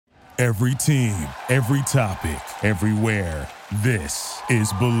Every team, every topic, everywhere. This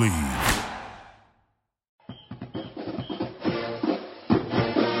is Believe.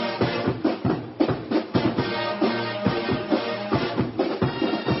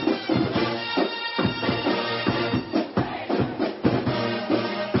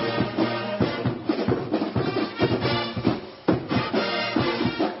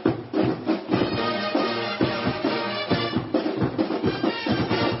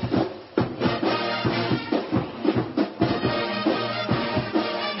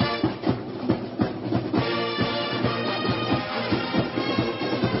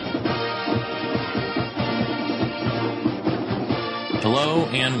 Hello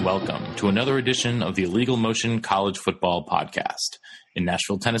and welcome to another edition of the Illegal Motion College Football Podcast. In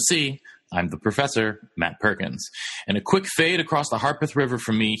Nashville, Tennessee, I'm the professor, Matt Perkins. And a quick fade across the Harpeth River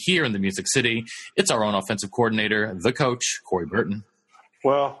from me here in the Music City, it's our own offensive coordinator, the coach, Corey Burton.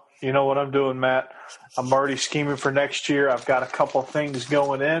 Well, you know what I'm doing, Matt. I'm already scheming for next year. I've got a couple things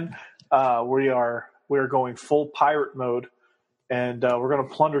going in. We are going full pirate mode, and we're going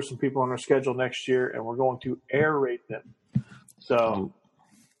to plunder some people on our schedule next year, and we're going to air raid them. So,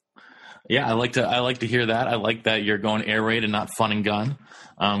 yeah, I like to hear that. I like that you're going air raid and not fun and gun,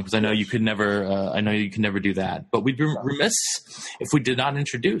 because I know you could never. I know you can never do that. But we'd be remiss if we did not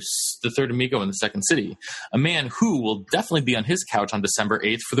introduce the third amigo in the second city, a man who will definitely be on his couch on December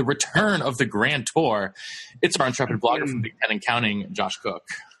 8th for the return of the Grand Tour. It's our intrepid blogger from Big Ten and Counting, Josh Cook.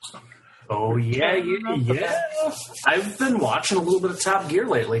 Oh, yeah. I've been watching a little bit of Top Gear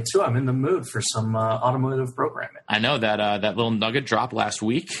lately, too. I'm in the mood for some automotive programming. I know that little nugget dropped last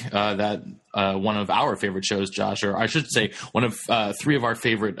week, that one of our favorite shows, Josh, or I should say one of three of our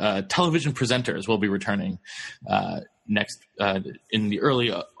favorite television presenters will be returning next in the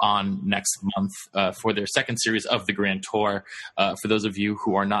early on next month for their second series of the Grand Tour. For those of you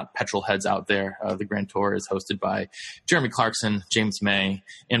who are not petrol heads out there, the Grand Tour is hosted by Jeremy Clarkson, James May,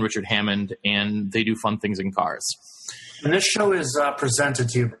 and Richard Hammond, and they do fun things in cars. And this show is presented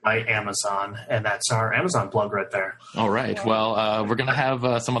to you by Amazon, and that's our Amazon plug right there. All right. Well, we're going to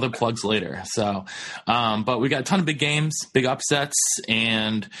have some other plugs later. So, but we got a ton of big games, big upsets,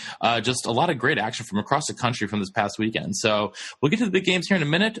 and just a lot of great action from across the country from this past weekend. So we'll get to the big games here in a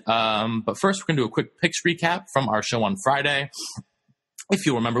minute. But first, we're going to do a quick picks recap from our show on Friday. If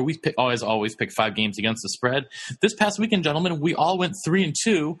you remember, we always pick 5 games against the spread. This past weekend, gentlemen, we all went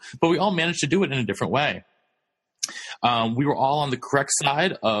 3-2, but we all managed to do it in a different way. We were all on the correct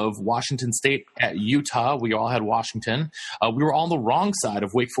side of Washington State at Utah. We all had Washington. We were all on the wrong side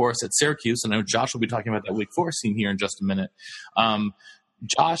of Wake Forest at Syracuse. And I know Josh will be talking about that Wake Forest team here in just a minute.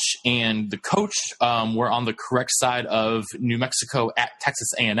 Josh and the coach were on the correct side of New Mexico at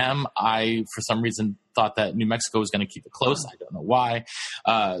Texas A&M. I, for some reason, thought that New Mexico was going to keep it close. I don't know why.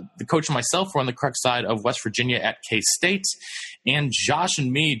 The coach and myself were on the correct side of West Virginia at K-State. And Josh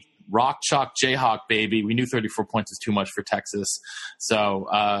and me, Rock Chalk Jayhawk, baby. We knew 34 points is too much for Texas. So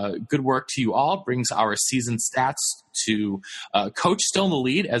good work to you all. Brings our season stats to Coach still in the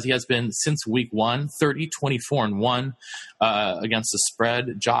lead, as he has been since week 1, 30-24-1 against the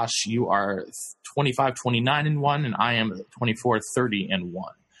spread. Josh, you are 25-29-1, and I am 24-30-1.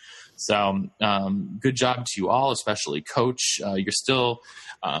 So good job to you all, especially Coach. You're still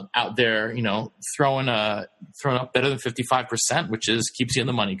out there, throwing up better than 55%, which keeps you in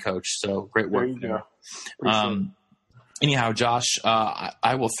the money, Coach. So great work there. Anyhow, Josh,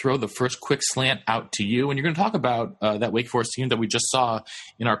 I will throw the first quick slant out to you, and you're going to talk about that Wake Forest team that we just saw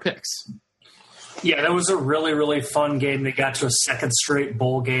in our picks. Yeah, that was a really, really fun game. They got to a second straight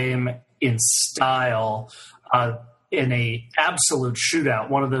bowl game in style. In a absolute shootout,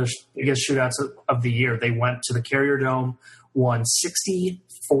 one of the biggest shootouts of the year. They went to the Carrier Dome, won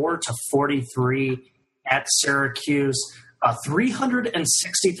 64-43 at Syracuse,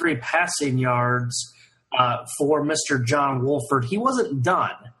 363 passing yards for Mr. John Wolford. He wasn't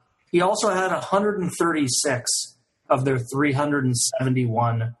done. He also had 136 of their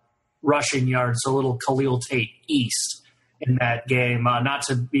 371 rushing yards, so little Khalil Tate East in that game. Not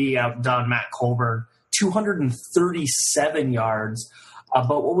to be outdone, Matt Colburn, 237 yards.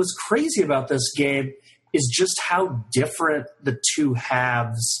 But what was crazy about this game is just how different the two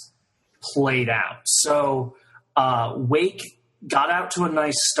halves played out. So Wake got out to a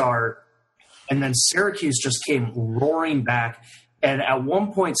nice start, and then Syracuse just came roaring back. And at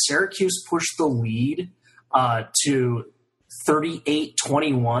one point, Syracuse pushed the lead to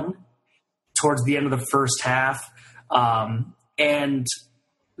 38-21 towards the end of the first half. And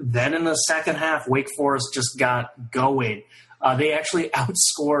then in the second half, Wake Forest just got going. They actually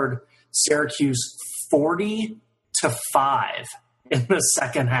outscored Syracuse 40-5 in the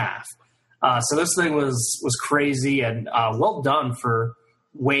second half. So this thing was crazy, and well done for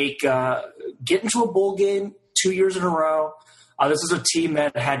Wake getting to a bowl game 2 years in a row. This is a team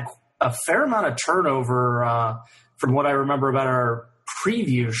that had a fair amount of turnover from what I remember about our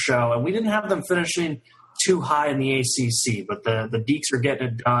preview show, and we didn't have them finishing too high in the ACC, but the Deacs are getting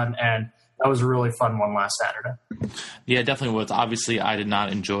it done, and that was a really fun one last Saturday. Yeah, definitely was. Obviously, I did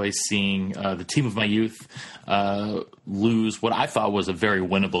not enjoy seeing the team of my youth lose what I thought was a very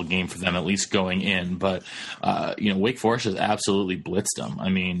winnable game for them, at least going in. But, Wake Forest has absolutely blitzed them. I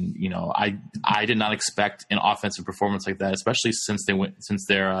mean, I did not expect an offensive performance like that, especially since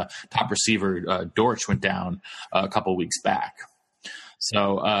their top receiver, Dortch, went down a couple of weeks back.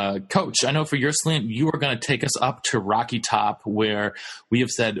 So, Coach, I know for your slant, you are going to take us up to Rocky Top, where we have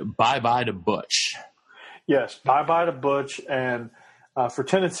said bye-bye to Butch. Yes, bye-bye to Butch. And for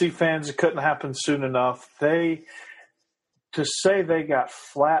Tennessee fans, it couldn't happen soon enough. To say they got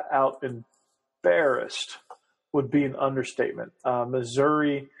flat out embarrassed would be an understatement.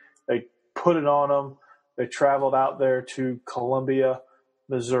 Missouri, they put it on them. They traveled out there to Columbia,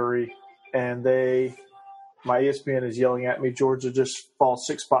 Missouri, and my ESPN is yelling at me. Georgia just falls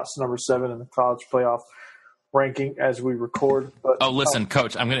 6 spots to number 7 in the college playoff ranking as we record. But, listen,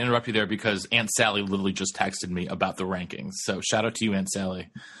 Coach, I'm going to interrupt you there because Aunt Sally literally just texted me about the rankings. So shout out to you, Aunt Sally.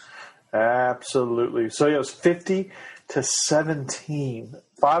 Absolutely. So it was 50-17.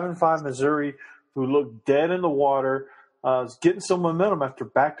 5-5 Missouri, who looked dead in the water, is getting some momentum after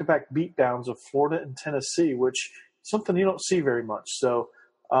back-to-back beatdowns of Florida and Tennessee, which is something you don't see very much. So.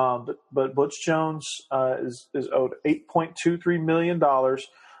 But Butch Jones is owed $8.23 million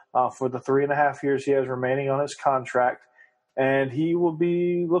for the 3.5 years he has remaining on his contract, and he will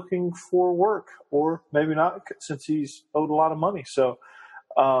be looking for work, or maybe not, since he's owed a lot of money. So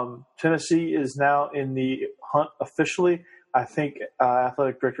Tennessee is now in the hunt officially. I think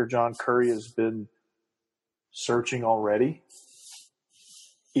Athletic Director John Curry has been searching already.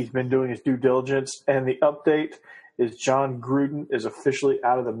 He's been doing his due diligence, and the update is John Gruden is officially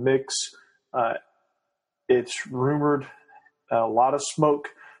out of the mix. It's rumored, a lot of smoke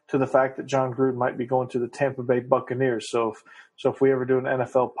to the fact that John Gruden might be going to the Tampa Bay Buccaneers. So if we ever do an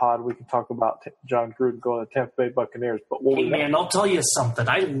NFL pod, we can talk about John Gruden going to the Tampa Bay Buccaneers. But hey, man, I'll tell you something.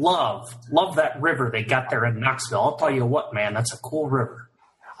 I love that river they got there in Knoxville. I'll tell you what, man, that's a cool river.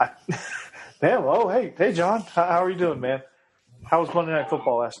 Damn. Oh, hey, John. How are you doing, man? How was Monday Night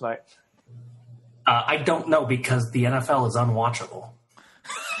Football last night? I don't know, because the NFL is unwatchable.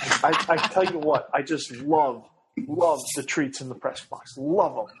 I tell you what, I just love the treats in the press box.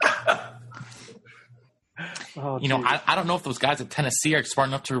 Love them. I don't know if those guys at Tennessee are smart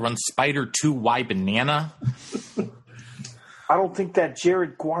enough to run Spider 2Y Banana. I don't think that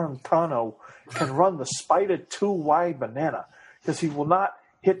Jared Guarantano can run the Spider 2Y Banana, because he will not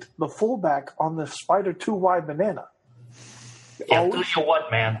hit the fullback on the Spider 2Y Banana. Yeah, I'll tell you what,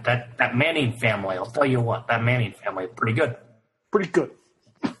 man, that Manning family, pretty good. Pretty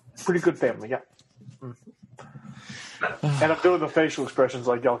good family, yeah. Mm-hmm. And I'm doing the facial expressions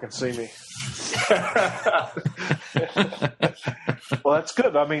like y'all can see me. Well, that's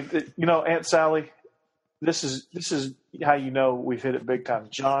good. I mean, Aunt Sally, this is how you know we've hit it big time.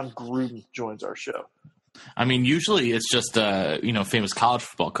 John Gruden joins our show. I mean, usually it's just, famous college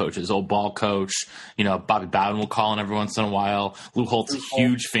football coaches, old ball coach, Bobby Bowden will call in every once in a while. Lou Holt's a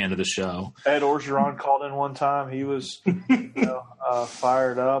huge fan of the show. Ed Orgeron called in one time. He was,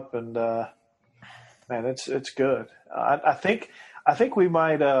 fired up, and man, it's good. I think we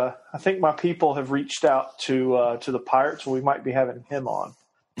might. I think my people have reached out to the Pirates, and we might be having him on.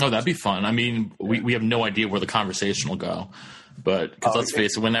 Oh, that'd be fun. I mean, we have no idea where the conversation will go. But because let's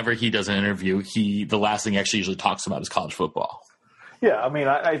face it, whenever he does an interview, the last thing he actually usually talks about is college football. Yeah, I mean,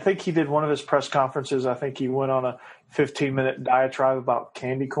 I think he did one of his press conferences. I think he went on a 15-minute diatribe about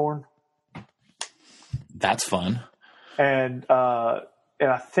candy corn. That's fun. And I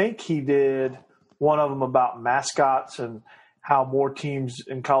think he did one of them about mascots and how more teams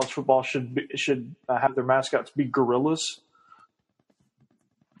in college football should have their mascots be gorillas.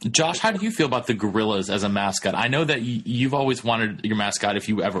 Josh, how do you feel about the gorillas as a mascot? I know that you've always wanted your mascot, if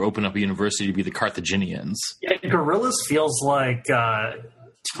you ever open up a university, to be the Carthaginians. Yeah, gorillas feels like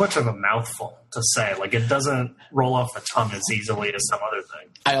too much of a mouthful to say. Like, it doesn't roll off the tongue as easily as some other thing.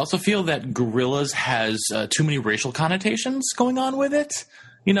 I also feel that gorillas has too many racial connotations going on with it.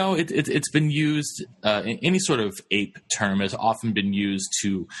 It's been used, any sort of ape term has often been used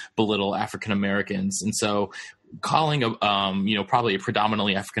to belittle African Americans. And so calling probably a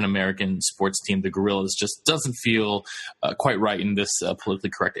predominantly African American sports team the Gorillas just doesn't feel quite right in this politically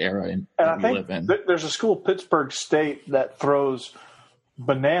correct era that we live in. There's a school, Pittsburgh State, that throws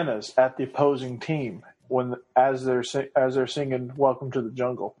bananas at the opposing team as they're singing "Welcome to the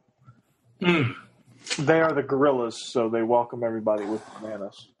Jungle." They are the Gorillas, so they welcome everybody with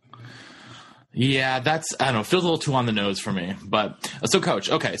bananas. Yeah, I don't know, feels a little too on the nose for me. But so,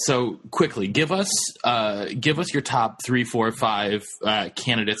 Coach, okay, so quickly, give us your top 3, 4, 5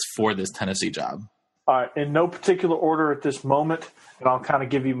 candidates for this Tennessee job. All right, in no particular order at this moment, and I'll kind of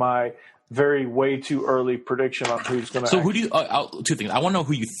give you my way too early prediction on who's going to. So, who do you? Two things. I want to know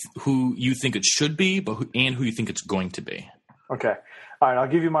who you think it should be, and who you think it's going to be. Okay, all right. I'll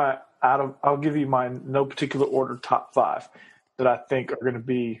give you my no particular order top 5. That I think are going to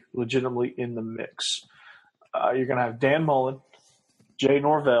be legitimately in the mix. You're going to have Dan Mullen, Jay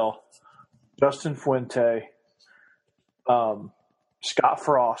Norvell, Justin Fuente, Scott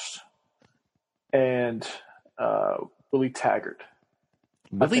Frost, and Willie Taggart.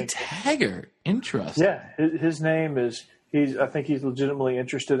 Willie Taggart, interesting. Yeah, his name is. I think he's legitimately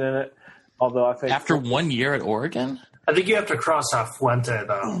interested in it. Although I think after 1 year at Oregon, I think you have to cross off Fuente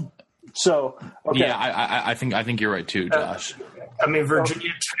though. So okay. Yeah, I think you're right too, Josh. I mean, Virginia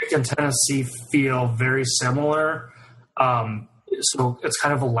Tech and Tennessee feel very similar, so it's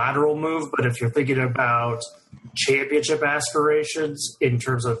kind of a lateral move. But if you're thinking about championship aspirations in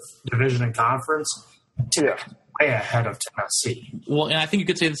terms of division and conference, Tech way ahead of Tennessee. Well, and I think you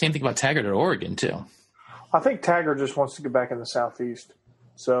could say the same thing about Taggart at Oregon too. I think Taggart just wants to get back in the Southeast.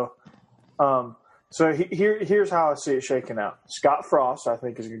 So. Here's how I see it shaking out. Scott Frost, I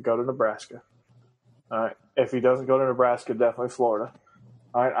think, is going to go to Nebraska. All right. If he doesn't go to Nebraska, definitely Florida.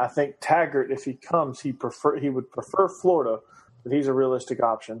 All right. I think Taggart, if he comes, he would prefer Florida, but he's a realistic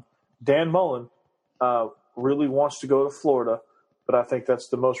option. Dan Mullen really wants to go to Florida, but I think that's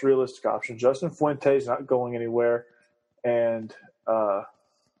the most realistic option. Justin Fuente is not going anywhere, and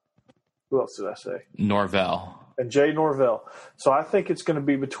who else did I say? Norvell. And Jay Norvell. So I think it's going to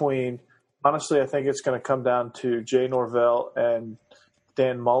be between. Honestly, I think it's going to come down to Jay Norvell and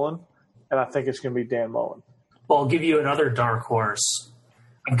Dan Mullen, and I think it's going to be Dan Mullen. Well, I'll give you another dark horse.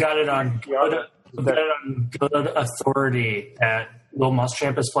 I've got it on good authority that Will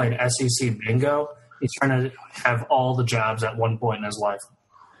Muschamp is playing SEC bingo. He's trying to have all the jobs at one point in his life.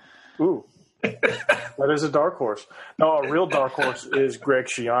 Ooh, that is a dark horse. No, a real dark horse is Greg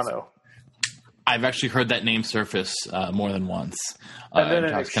Schiano. I've actually heard that name surface more than once. And then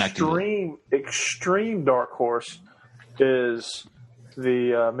an extreme dark horse is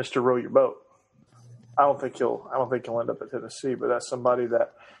the Mr. Row Your Boat. I don't think he'll end up at Tennessee, but that's somebody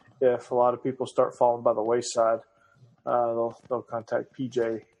that if a lot of people start falling by the wayside, they'll contact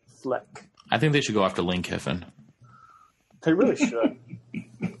PJ Fleck. I think they should go after Lane Kiffin. They really should.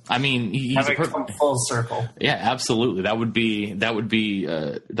 I mean, he's come full circle. Yeah, absolutely. That would be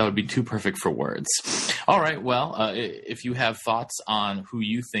too perfect for words. All right. Well, if you have thoughts on who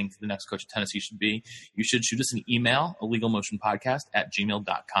you think the next coach of Tennessee should be, you should shoot us an email,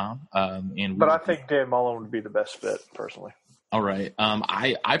 illegalmotionpodcast@gmail.com. But I think Dan Mullen would be the best fit, personally. All right.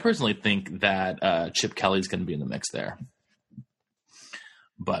 I personally think that Chip Kelly's going to be in the mix there,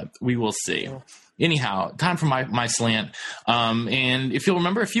 but we will see. Anyhow, time for my slant. And if you'll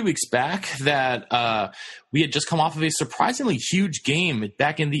remember a few weeks back that we had just come off of a surprisingly huge game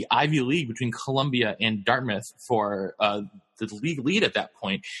back in the Ivy League between Columbia and Dartmouth for the league lead at that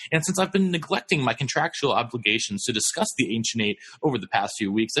point. And since I've been neglecting my contractual obligations to discuss the Ancient Eight over the past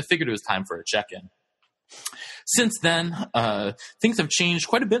few weeks, I figured it was time for a check-in. Since then, things have changed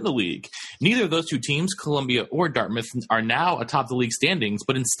quite a bit in the league. Neither of those two teams, Columbia or Dartmouth, are now atop the league standings,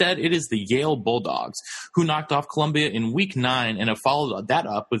 but instead it is the Yale Bulldogs, who knocked off Columbia in Week 9 and have followed that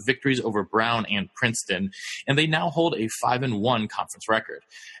up with victories over Brown and Princeton, and they now hold a 5-1 conference record.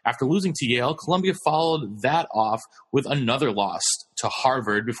 After losing to Yale, Columbia followed that off with another loss to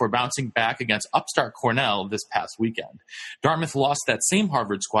Harvard before bouncing back against upstart Cornell this past weekend. Dartmouth lost that same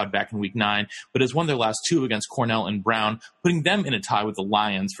Harvard squad back in Week 9, but has won their last two against Cornell and Brown, putting them in a tie with the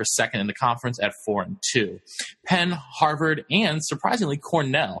Lions for second in the conference at 4-2. Penn, Harvard, and surprisingly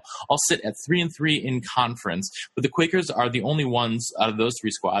Cornell all sit at 3-3 in conference, but the Quakers are the only ones out of those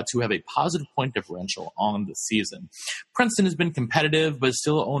three squads who have a positive point differential on the season. Princeton has been competitive, but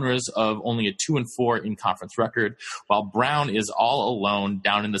still owners of only a 2-4 in conference record, while Brown is all alone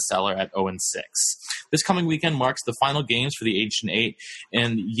down in the cellar at 0-6. This coming weekend marks the final games for the Ancient Eight,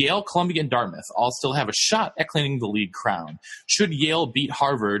 and Yale, Columbia, and Dartmouth all still have a shot at claiming the league crown. Should Yale beat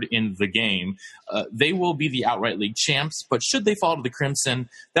Harvard in the game, they will be the outright league champs, but should they fall to the Crimson,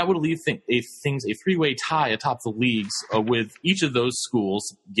 that would leave things a three-way tie atop the leagues with each of those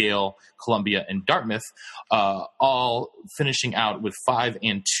schools, Yale, Columbia, and Dartmouth, all finishing out with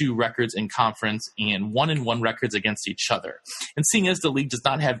 5-2 records in conference and 1-1 records against each other. And seeing as the league does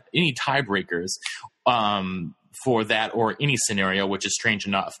not have any tiebreakers for that or any scenario, which is strange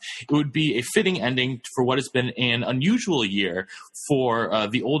enough, it would be a fitting ending for what has been an unusual year for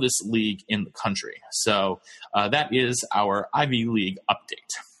the oldest league in the country. So that is our Ivy League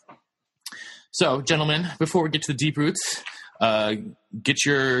update. So, gentlemen, before we get to the deep roots, get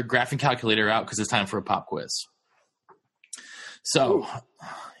your graphing calculator out because it's time for a pop quiz. So,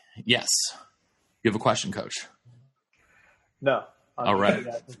 yes, you have a question, Coach? No. All right.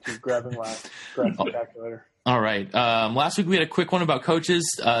 Grabbing my graphing calculator. All right. Last week we had a quick one about coaches.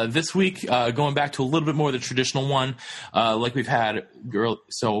 This week, going back to a little bit more of the traditional one, like we've had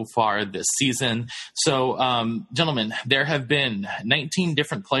so far this season. So, gentlemen, there have been 19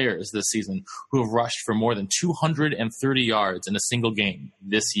 different players this season who have rushed for more than 230 yards in a single game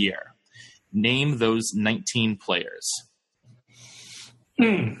this year. Name those 19 players.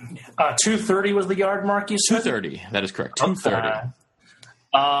 230 was the yard mark you said? 230. That is correct. 230.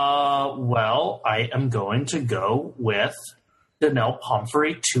 Well, I am going to go with Donnell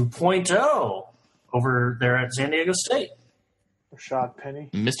Pumphrey 2.0 over there at San Diego State. Rashad Penny.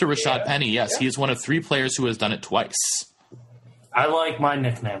 Mr. Rashad Penny, yes. He is one of 3 players who has done it twice. I like my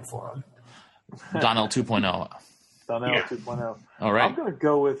nickname for him. Donnell 2.0. Donnell 2.0. All right. I'm going to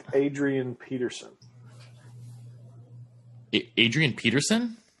go with Adrian Peterson. Adrian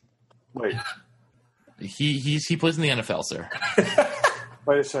Peterson? Wait. He plays in the NFL, sir.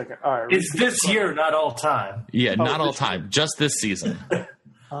 Wait a second. All right. It's this year, not all time. Yeah, not all time. Just this season.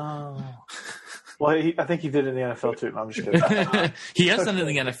 Well, I think he did in the NFL too. No, I'm just kidding. He has done it in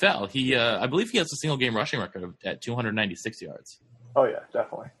the NFL. I believe he has a single game rushing record at 296 yards. Oh yeah,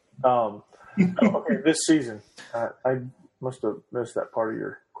 definitely. Okay, this season. I must have missed that part of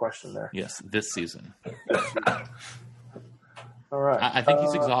your question there. Yes, this season. All right. I think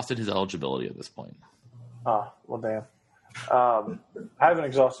he's exhausted his eligibility at this point. Oh, well, damn. I haven't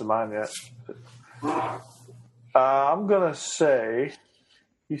exhausted mine yet. I'm going to say,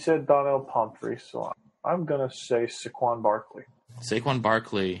 you said Donnell Pumphrey, so I'm going to say Saquon Barkley. Saquon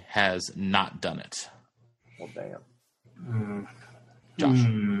Barkley has not done it. Well, damn. Josh.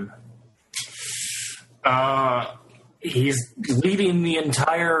 He's leading the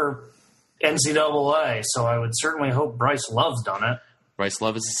entire NCAA, so I would certainly hope Bryce Love's done it. Bryce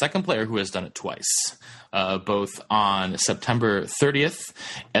Love is the second player who has done it twice, both on September 30th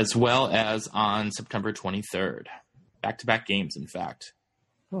as well as on September 23rd. Back-to-back games, in fact.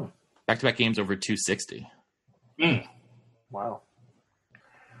 Back-to-back games over 260. Wow.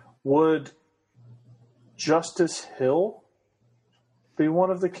 Would Justice Hill be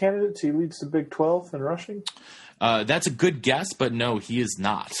one of the candidates? He leads the Big 12 in rushing? That's a good guess, but no, he is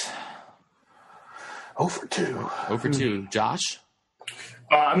not. 0 for 2. 0 for 2. Josh?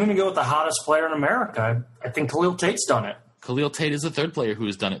 I'm going to go with the hottest player in America. I think Khalil Tate's done it. Khalil Tate is the third player who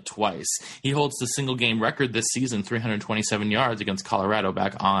has done it twice. He holds the single-game record this season, 327 yards against Colorado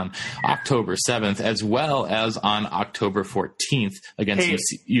back on October 7th, as well as on October 14th against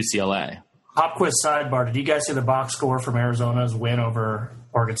UCLA. Pop quiz sidebar. Did you guys see the box score from Arizona's win over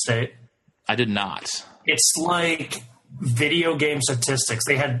Oregon State? I did not. It's like video game statistics.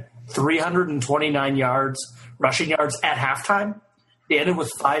 They had 329 yards, rushing yards at halftime. They ended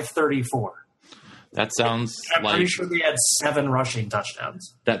with 534. That sounds I'm pretty sure they had 7 rushing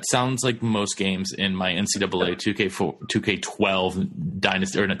touchdowns. That sounds like most games in my NCAA 2K12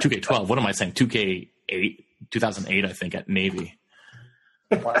 dynasty, or not 2K12. What am I saying? 2K8, 2008, I think, at Navy.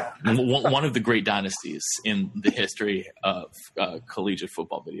 Wow. One of the great dynasties in the history of collegiate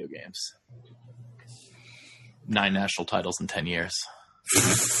football video games. 9 national titles in 10 years.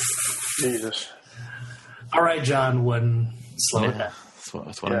 Jesus. All right, John Wooden. Slow it down.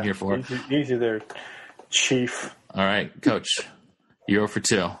 That's what I'm here for. Easy there, Chief. All right, Coach. You're 0 for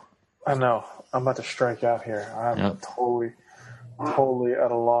 2. I know. I'm about to strike out here. I'm totally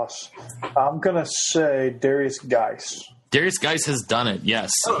at a loss. I'm going to say Darius Geis. Darius Geis has done it,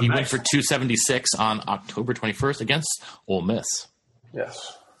 yes. He went for 276 on October 21st against Ole Miss.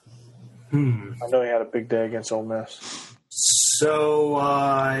 Yes. I know he had a big day against Ole Miss. So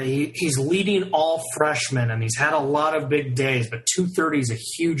he's leading all freshmen, and he's had a lot of big days, but 230 is a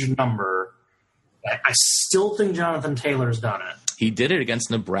huge number. I still think Jonathan Taylor's done it. He did it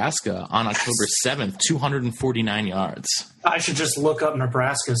against Nebraska on October 7th, 249 yards. I should just look up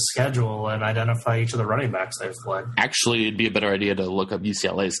Nebraska's schedule and identify each of the running backs they've played. Actually, it'd be a better idea to look up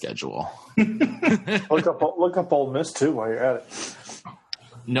UCLA's schedule. Look up Ole Miss too while you're at it.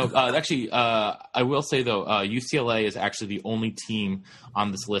 No, I will say though, UCLA is actually the only team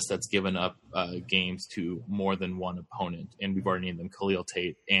on this list that's given up games to more than one opponent, and we've already named them Khalil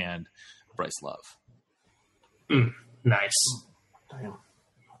Tate and Bryce Love. Nice. Damn.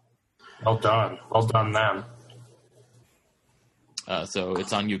 Well done, them. So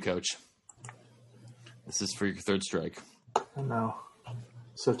it's on you, Coach. This is for your third strike. I know.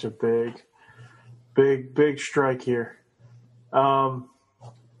 Such a big strike here. Damn,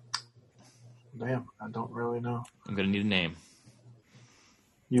 I don't really know. I'm going to need a name.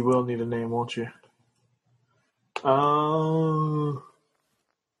 You will need a name, won't you?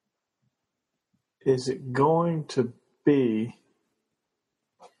 Is it going to be...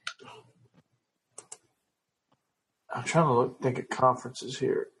 I'm trying to think of conferences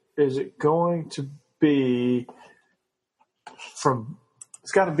here. Is it going to be from...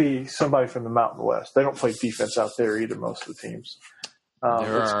 It's got to be somebody from the Mountain West. They don't play defense out there either, most of the teams.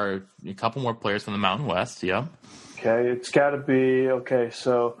 There are a couple more players from the Mountain West, yeah. Okay, it's got to be – okay,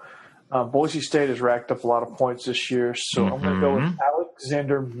 so Boise State has racked up a lot of points this year, so I'm going to go with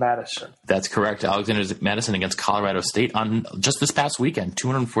Alexander Madison. That's correct. Alexander Madison against Colorado State on just this past weekend,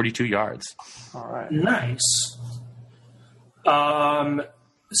 242 yards. All right. Nice.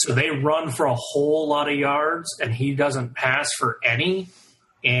 So they run for a whole lot of yards, and he doesn't pass for any,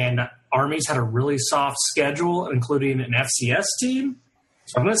 and Army's had a really soft schedule, including an FCS team.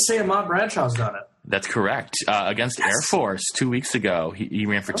 So I'm going to say Ahmad Bradshaw's done it. That's correct. Against Air Force 2 weeks ago, he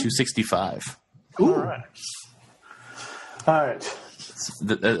ran for 265. Ooh. All right.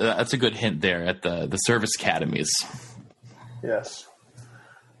 That's a good hint there at the service academies. Yes.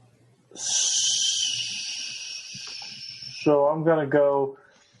 So I'm going to go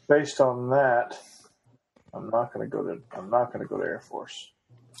based on that. I'm not going to go to Air Force.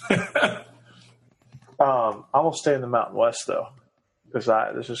 I will stay in the Mountain West though, because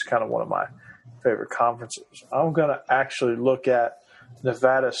this is kind of one of my favorite conferences. I'm going to actually look at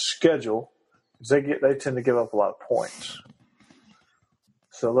Nevada's schedule because they tend to give up a lot of points.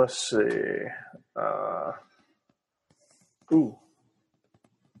 So let's see.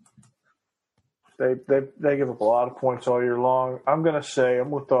 They give up a lot of points all year long. I'm going to throw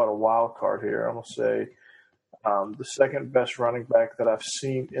out a wild card here. I'm going to say the second best running back that I've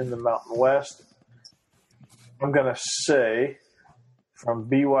seen in the Mountain West. I'm going to say from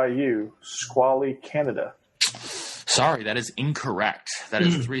BYU, Squally Canada. Sorry, that is incorrect. That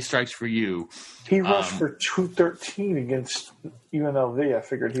is 3 strikes for you. He rushed for 213 against UNLV. I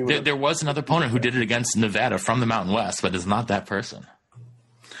figured he would. There was another opponent who did it against Nevada from the Mountain West, but it's not that person.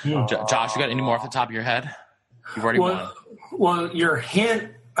 Josh, you got any more off the top of your head? You've already won. Well, your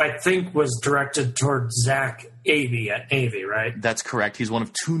hint, I think, was directed toward Zach Avey at Navy, right? That's correct. He's one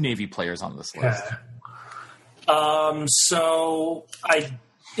of 2 Navy players on this list. So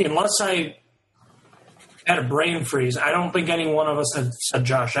unless I had a brain freeze, I don't think any one of us had said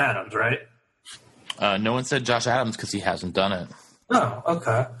Josh Adams, right? No one said Josh Adams because he hasn't done it. Oh,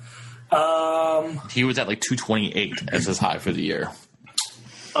 okay. He was at like 228 as his high for the year.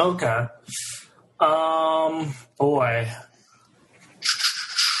 Okay. Boy.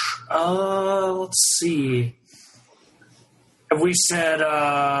 Let's see. Have we said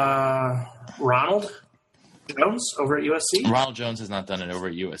Ronald Jones over at USC? Ronald Jones has not done it over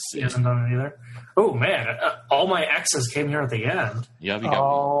at USC. He hasn't done it either. Oh, man. All my X's came here at the end. Yeah, you got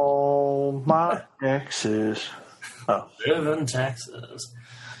all my X's. Oh. Live in Texas.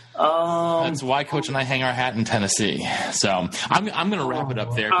 That's why Coach and I hang our hat in Tennessee. So I'm going to wrap it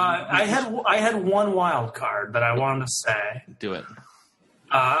up there. I had one wild card that I wanted to say. Do it.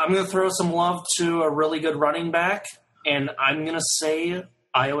 I'm going to throw some love to a really good running back, and I'm going to say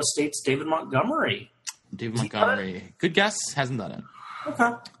Iowa State's David Montgomery. David Montgomery. Good guess. Hasn't done it.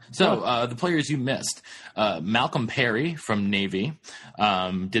 Okay. So the players you missed, Malcolm Perry from Navy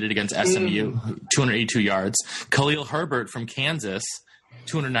did it against SMU, 282 yards. Khalil Herbert from Kansas,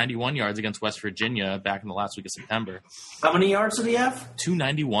 291 yards against West Virginia back in the last week of September. How many yards did he have?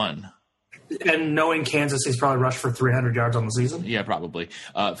 291. And knowing Kansas, he's probably rushed for 300 yards on the season? Yeah, probably.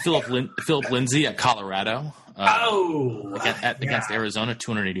 Philip Lindsay at Colorado. Against Arizona,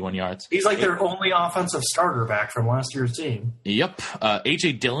 281 yards. He's like their only offensive starter back from last year's team. Yep.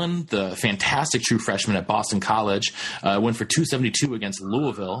 A.J. Dillon, the fantastic true freshman at Boston College, went for 272 against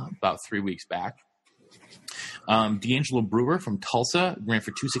Louisville about 3 weeks back. D'Angelo Brewer from Tulsa ran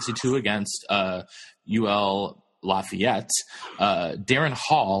for 262 against UL Lafayette. Darren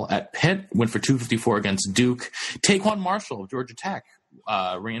Hall at Pitt went for 254 against Duke. Taquan Marshall of Georgia Tech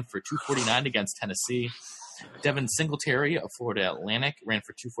ran for 249 against Tennessee. Devin Singletary of Florida Atlantic ran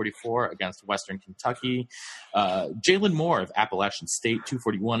for 244 against Western Kentucky. Jalen Moore of Appalachian State,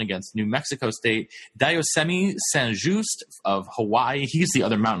 241 against New Mexico State. Diosemi Saint-Just of Hawaii, he's the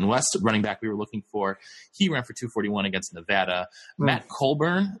other Mountain West running back we were looking for. He ran for 241 against Nevada. Matt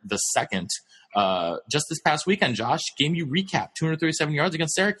Colburn, the second, just this past weekend, Josh, game you recap, 237 yards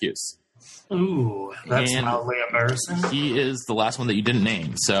against Syracuse. Ooh, that's mildly embarrassing. He is the last one that you didn't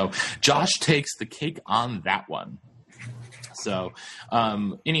name. So Josh takes the cake on that one. So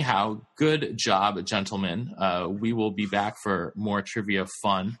anyhow, good job, gentlemen. We will be back for more trivia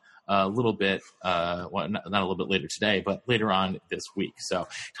fun a little bit, well, not a little bit later today, but later on this week. So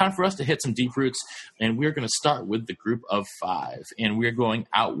time for us to hit some deep roots, and we're going to start with the group of 5, and we're going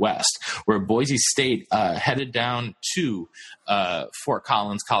out west, where Boise State headed down to Fort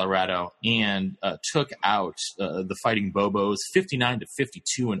Collins, Colorado, and took out the Fighting Bobos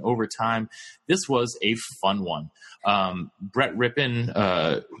 59-52 in overtime. This was a fun one. Brett Rippon,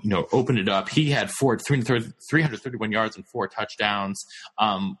 opened it up. He had 331 yards and 4 touchdowns.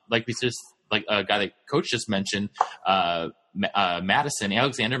 Like a guy that Coach just mentioned,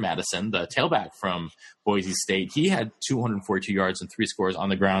 Alexander Madison, the tailback from Boise State, he had 242 yards and 3 scores on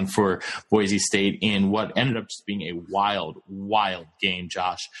the ground for Boise State in what ended up just being a wild, wild game.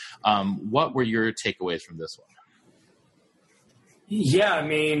 Josh, what were your takeaways from this one? Yeah, I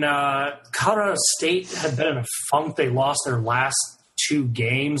mean, Colorado State had been in a funk. They lost their last 2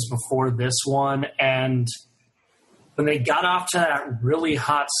 games before this one, and when they got off to that really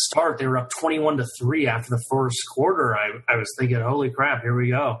hot start, they were up 21-3 after the first quarter. I was thinking, holy crap, here we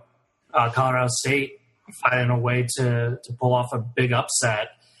go. Colorado State finding a way to pull off a big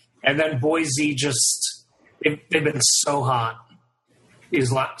upset. And then Boise they've been so hot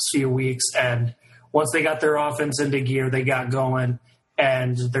these last few weeks. And once they got their offense into gear, they got going.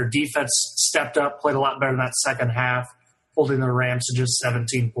 And their defense stepped up, played a lot better in that second half, holding the Rams to just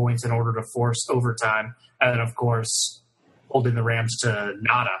 17 points in order to force overtime. And then, of course, holding the Rams to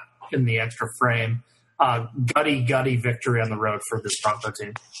nada in the extra frame. Gutty victory on the road for this Bronco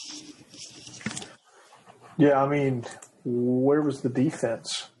team. Yeah, I mean, where was the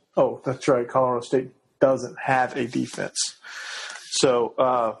defense? Oh, that's right. Colorado State doesn't have a defense.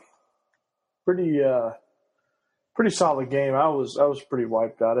 So, pretty solid game. I was pretty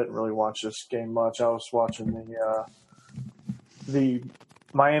wiped out. I didn't really watch this game much. I was watching the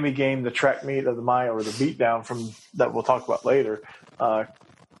Miami game, the track meet of the beatdown from that we'll talk about later,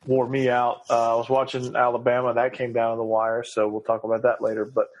 wore me out. I was watching Alabama. That came down to the wire, so we'll talk about that later.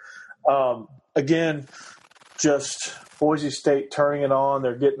 But, again, just Boise State turning it on.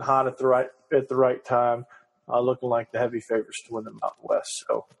 They're getting hot at the right time, looking like the heavy favorites to win the Mountain West.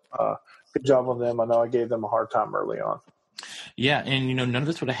 So, good job on them. I know I gave them a hard time early on. Yeah, and none of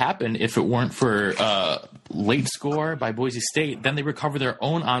this would have happened if it weren't for late score by Boise State. Then they recover their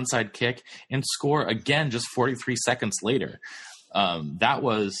own onside kick and score again just 43 seconds later. That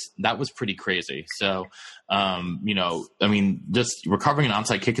was pretty crazy. So, I mean, just recovering an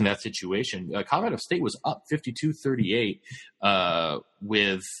onside kick in that situation, Colorado State was up 52-38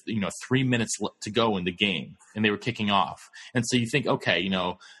 with 3 minutes to go in the game, and they were kicking off. And so you think, okay,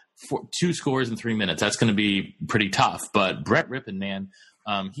 2 scores in 3 minutes, that's going to be pretty tough. But Brett Rippon, man,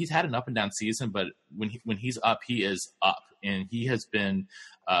 he's had an up and down season, but when he's up, he is up, and he has been,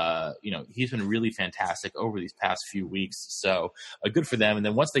 he's been really fantastic over these past few weeks. So good for them. And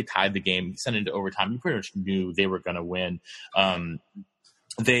then once they tied the game, sent it into overtime, you pretty much knew they were going to win.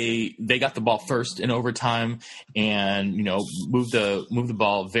 They got the ball first in overtime, and moved the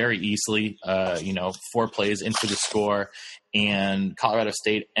ball very easily. 4 plays into the score, and Colorado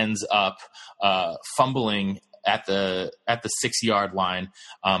State ends up fumbling at the 6-yard line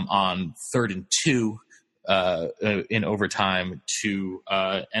on 3rd and 2 in overtime to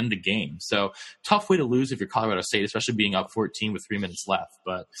end the game. So tough way to lose if you're Colorado State, especially being up 14 with 3 minutes left.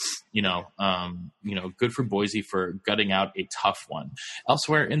 But good for Boise for gutting out a tough one.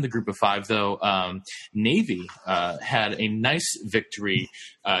 Elsewhere in the group of 5, though, Navy had a nice victory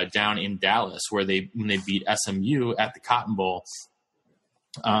down in Dallas, when they beat SMU at the Cotton Bowl.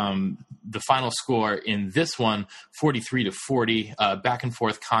 The final score in this one, 43-40, back and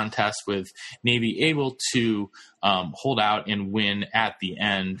forth contest with Navy able to hold out and win at the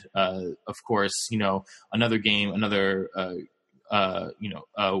end. Of course, another game, and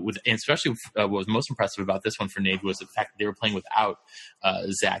especially what was most impressive about this one for Navy was the fact that they were playing without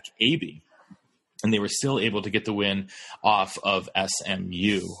Zach Abey. and they were still able to get the win off of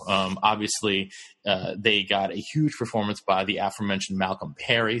SMU. Obviously, they got a huge performance by the aforementioned Malcolm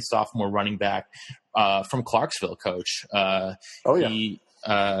Perry, sophomore running back from Clarksville, coach. He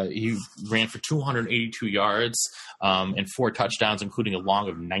ran for 282 yards and 4 touchdowns, including a long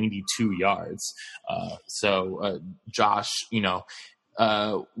of 92 yards. Josh, do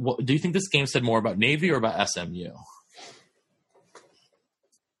you think this game said more about Navy or about SMU?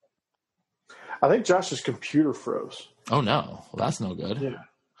 I think Josh's computer froze. Oh no! Well, that's no good. Yeah.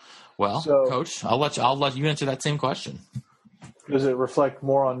 Well, Coach, I'll let you answer that same question. Does it reflect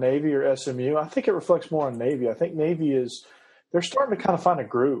more on Navy or SMU? I think it reflects more on Navy. I think Navy they're starting to kind of find a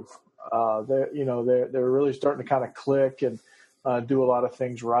groove. They're really starting to kind of click and do a lot of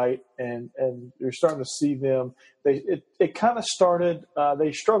things right, and you're starting to see them. It kind of started.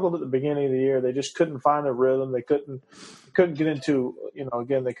 They struggled at the beginning of the year. They just couldn't find their rhythm. They couldn't get into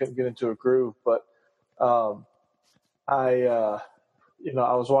they couldn't get into a groove. But I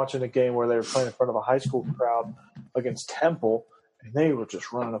was watching a game where they were playing in front of a high school crowd against Temple, and they were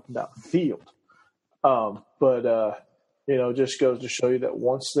just running up and down the field. It just goes to show you that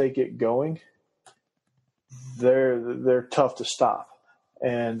once they get going, they're tough to stop.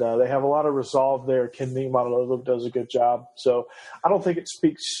 And they have a lot of resolve there. Ken Niumatalolo does a good job. So I don't think it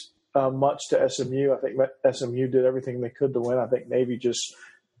speaks much to SMU. I think SMU did everything they could to win. I think Navy just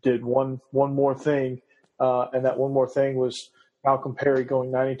did one more thing, and that one more thing was Malcolm Perry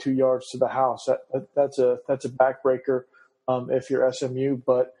going 92 yards to the house. That's a backbreaker if you're SMU.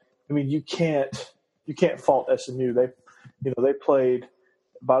 But I mean, you can't fault SMU. They played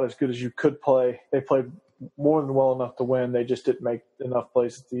about as good as you could play. They played more than well enough to win. They just didn't make enough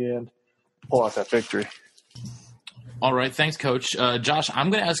plays at the end to pull out that victory. All right. Thanks, Coach. Josh, I'm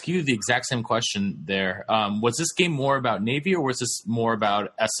going to ask you the exact same question there. Was this game more about Navy or was this more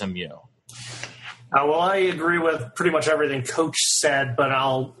about SMU? Well, I agree with pretty much everything Coach said, but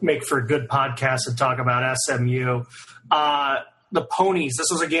I'll make for a good podcast and talk about SMU. The Ponies, this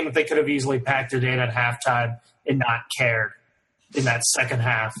was a game that they could have easily packed it in at halftime and not cared in that second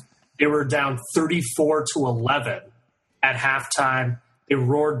half. They were down 34-11 at halftime. They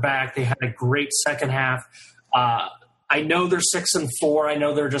roared back. They had a great second half. I know they're 6-4. I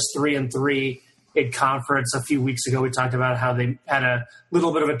know they're just 3-3 in conference. A few weeks ago, we talked about how they had a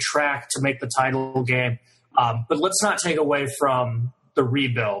little bit of a track to make the title game. But let's not take away from the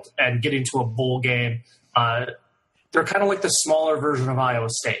rebuild and getting to a bowl game. They're kind of like the smaller version of Iowa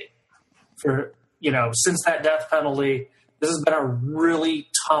State. Since that death penalty, this has been a really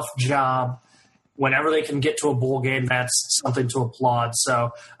tough job. Whenever they can get to a bowl game, that's something to applaud.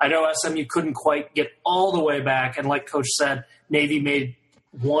 So I know SMU couldn't quite get all the way back. And like Coach said, Navy made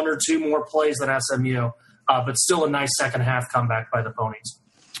 1 or 2 more plays than SMU, but still a nice second half comeback by the Ponies.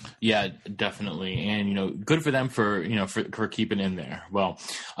 Yeah, definitely. And, good for them for keeping in there. Well,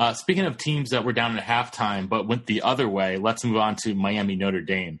 speaking of teams that were down at halftime, but went the other way, let's move on to Miami Notre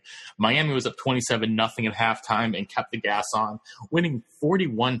Dame. Miami was up 27-0 at halftime and kept the gas on, winning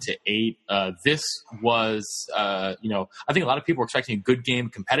 41-8. This was, I think a lot of people were expecting a good game,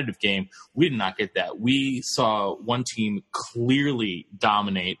 competitive game. We did not get that. We saw one team clearly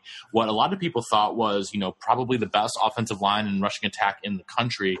dominate what a lot of people thought was, probably the best offensive line and rushing attack in the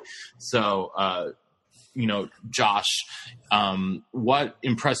country. So, Josh, what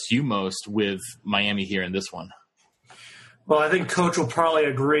impressed you most with Miami here in this one? Well, I think Coach will probably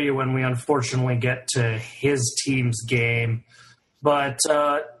agree when we unfortunately get to his team's game. But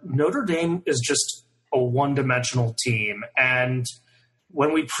Notre Dame is just a one-dimensional team. And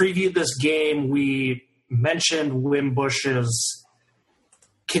when we previewed this game, we mentioned Wimbush's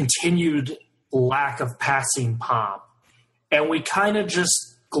continued lack of passing pomp. And we kind of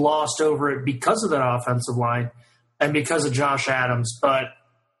just glossed over it because of that offensive line and because of Josh Adams. But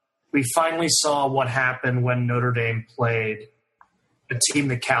we finally saw what happened when Notre Dame played a team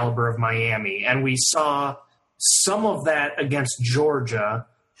the caliber of Miami. And we saw some of that against Georgia.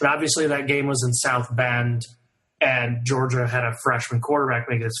 But obviously that game was in South Bend, and Georgia had a freshman quarterback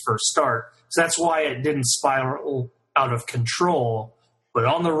making his first start. So that's why it didn't spiral out of control. But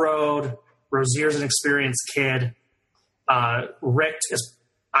on the road, Rozier's an experienced kid. Richt is,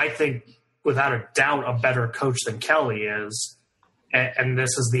 I think, without a doubt, a better coach than Kelly is. And this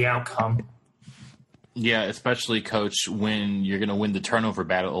is the outcome. Yeah, especially, Coach, when you're going to win the turnover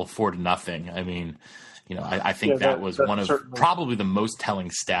battle 4-0. I mean, I think that was one of probably the most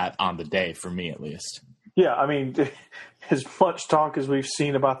telling stat on the day for me, at least. Yeah, I mean, as much talk as we've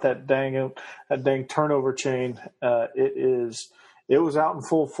seen about that dang turnover chain, it was out in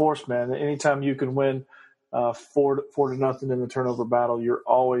full force, man. Anytime you can win 4-0 in the turnover battle, you're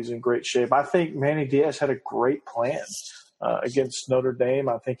always in great shape. I think Manny Diaz had a great plan against Notre Dame.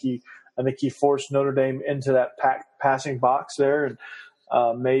 I think he forced Notre Dame into that passing box there and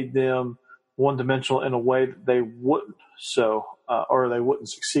made them one-dimensional in a way that they wouldn't. So, or they wouldn't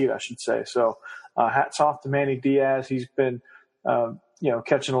succeed, I should say. So, hats off to Manny Diaz. He's been,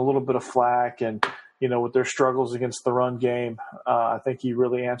 catching a little bit of flack, and with their struggles against the run game, I think he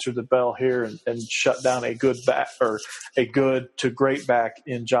really answered the bell here and shut down a good back, or a good to great back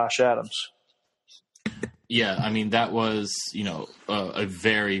in Josh Adams. Yeah, I mean, that was, a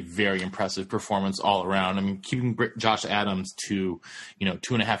very, very impressive performance all around. I mean, keeping Josh Adams to,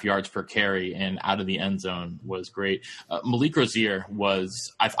 2.5 yards per carry and out of the end zone was great. Malik Rozier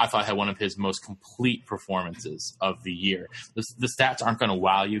I thought had one of his most complete performances of the year. The stats aren't going to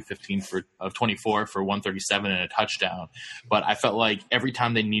wow you, 15 of 24 for 137 and a touchdown. But I felt like every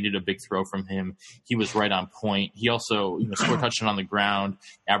time they needed a big throw from him, he was right on point. He also, scored a touchdown on the ground,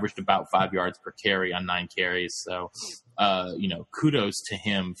 averaged about 5 yards per carry on 9 carries. So, kudos to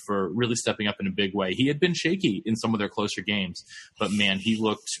him for really stepping up in a big way. He had been shaky in some of their closer games, but man, he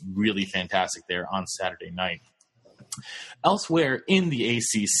looked really fantastic there on Saturday night. Elsewhere in the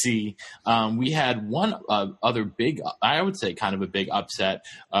ACC, we had one other big, I would say kind of a big upset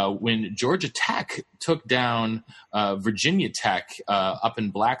when Georgia Tech took down Virginia Tech up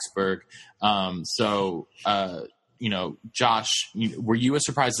in Blacksburg. Josh, were you as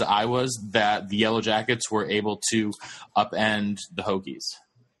surprised as I was that the Yellow Jackets were able to upend the Hokies?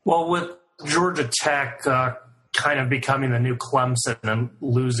 Well, with Georgia Tech kind of becoming the new Clemson and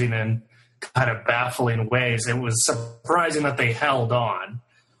losing in kind of baffling ways, it was surprising that they held on.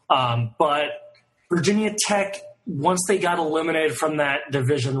 But Virginia Tech, once they got eliminated from that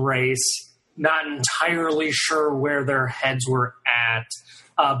division race, not entirely sure where their heads were at.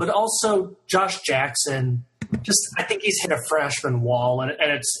 But also Josh Jackson, I think he's hit a freshman wall, and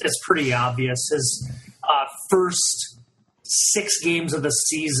it's pretty obvious. His first 6 games of the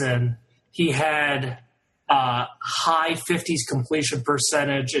season, he had high 50s completion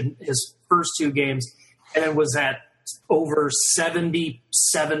percentage in his first 2 games, and it was at over 77%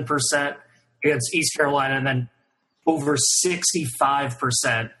 against East Carolina, and then over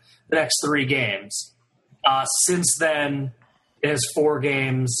 65% the next 3 games. Since then, in his 4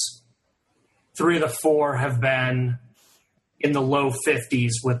 games, 3 of the 4 have been in the low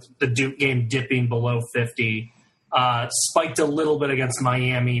 50s, with the Duke game dipping below 50. Spiked a little bit against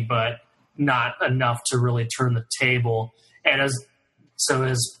Miami, but not enough to really turn the table. And so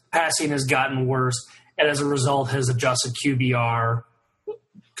his passing has gotten worse, and as a result, his adjusted QBR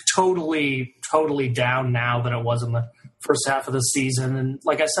totally down now than it was in the first half of the season. And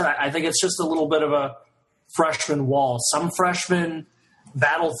like I said, I think it's just a little bit of a freshman wall. Some freshmen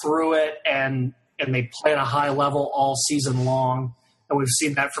battle through it and they play at a high level all season long. And we've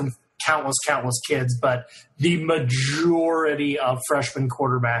seen that from countless kids, but the majority of freshman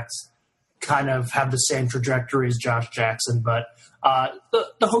quarterbacks kind of have the same trajectory as Josh Jackson. But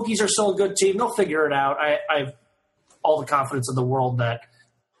the Hokies are still a good team. They'll figure it out. I have all the confidence in the world that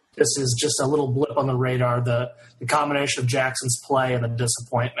this is just a little blip on the radar. The combination of Jackson's play and the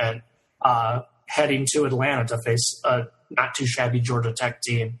disappointment heading to Atlanta to face a not too shabby Georgia Tech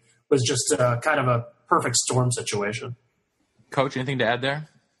team was just kind of a perfect storm situation. Coach, anything to add there?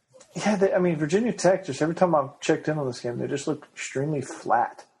 Yeah, Virginia Tech, just every time I've checked in on this game, they just look extremely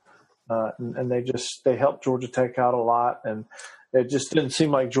flat. And they helped Georgia Tech out a lot. And it just didn't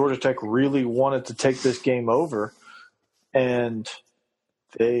seem like Georgia Tech really wanted to take this game over. And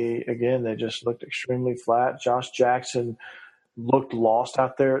they just looked extremely flat. Josh Jackson looked lost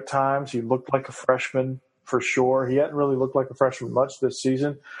out there at times. He looked like a freshman for sure. He hadn't really looked like a freshman much this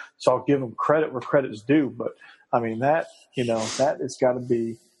season. So I'll give him credit where credit is due. But that has got to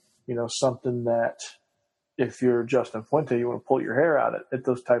be, something that if you're Justin Fuente, you want to pull your hair out at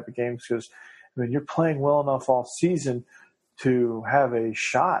those type of games, because you're playing well enough all season to have a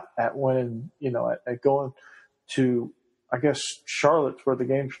shot at winning, at going to, I guess, Charlotte's where the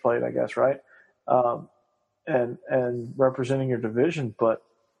game's played, I guess, right? And representing your division, but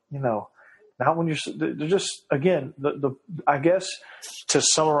not when they're just, again, I guess to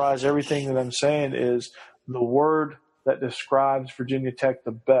summarize everything that I'm saying is the word that describes Virginia Tech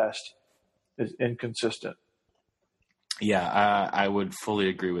the best is inconsistent. Yeah, I would fully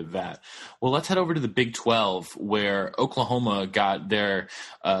agree with that. Well, let's head over to the Big 12, where Oklahoma got their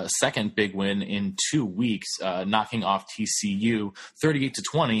second big win in 2 weeks, knocking off TCU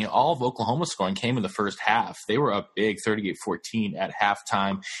 38-20. All of Oklahoma's scoring came in the first half. They were up big, 38-14 at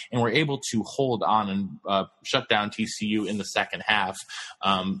halftime, and were able to hold on and shut down TCU in the second half,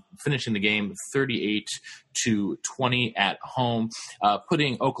 finishing the game 38-20 at home,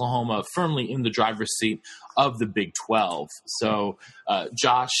 putting Oklahoma firmly in the driver's seat of the Big 12. So,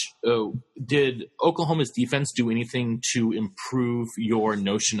 Josh, did Oklahoma's defense do anything to improve your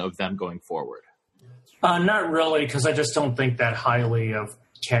notion of them going forward? Not really, because I just don't think that highly of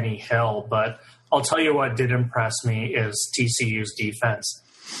Kenny Hill. But I'll tell you what did impress me is TCU's defense.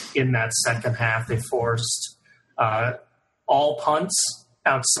 In that second half, they forced all punts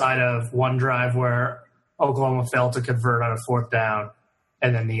outside of one drive where Oklahoma failed to convert on a fourth down,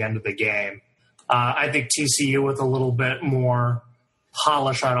 and then the end of the game. I think TCU with a little bit more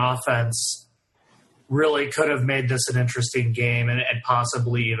polish on offense really could have made this an interesting game and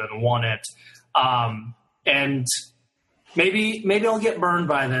possibly even won it. And maybe I'll get burned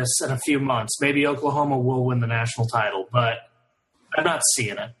by this in a few months. Maybe Oklahoma will win the national title, but I'm not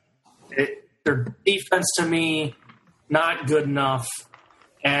seeing it. Their defense, to me, not good enough.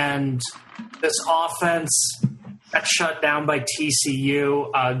 And this offense got shut down by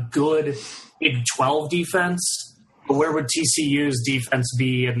TCU, a good Big 12 defense. But where would TCU's defense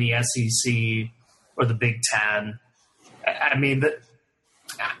be in the SEC or the Big 10? I mean,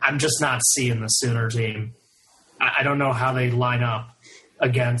 I'm just not seeing the Sooner team. I don't know how they line up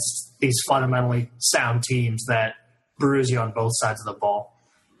against these fundamentally sound teams that bruise you on both sides of the ball.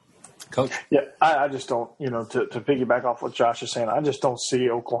 Coach? Yeah, I just don't, to piggyback off what Josh is saying, I just don't see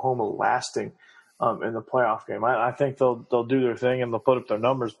Oklahoma lasting in the playoff game. I think they'll do their thing and they'll put up their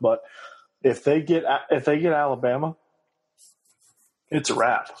numbers, but if they get Alabama, it's a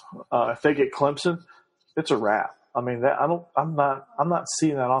wrap. If they get Clemson, it's a wrap. I mean, I'm not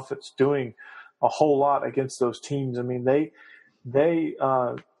seeing that offense doing a whole lot against those teams. I mean, they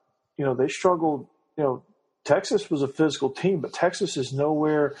struggled. Texas was a physical team, but Texas is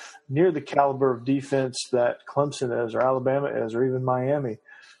nowhere near the caliber of defense that Clemson is, or Alabama is, or even Miami,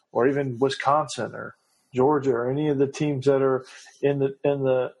 or even Wisconsin, or Georgia, or any of the teams that are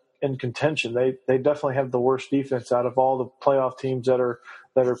in contention. They definitely have the worst defense out of all the playoff teams that are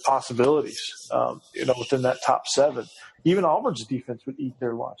possibilities. Within that top 7, even Auburn's defense would eat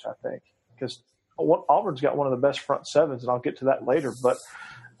their lunch, I think, because Auburn's got one of the best front sevens, and I'll get to that later. But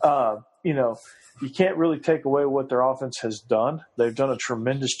you can't really take away what their offense has done. They've done a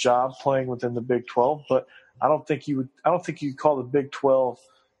tremendous job playing within the Big 12, but I don't think you could call the Big 12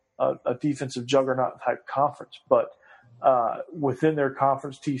 a defensive juggernaut type conference. But within their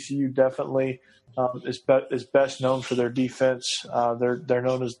conference, TCU definitely is best known for their defense. They're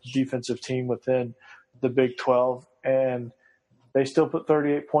known as the defensive team within the Big 12, and they still put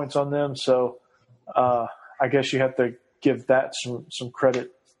 38 points on them. So I guess you have to give that some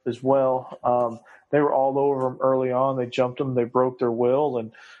credit as well. They were all over them early on. They jumped them. They broke their will,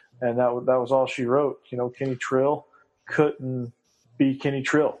 and that was all she wrote. Kenny Trill couldn't be Kenny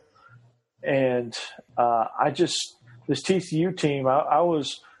Trill. And this TCU team,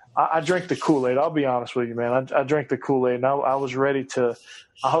 I drank the Kool-Aid. I'll be honest with you, man. I drank the Kool-Aid, and I was ready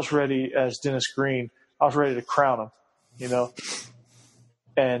as Dennis Green. I was ready to crown him,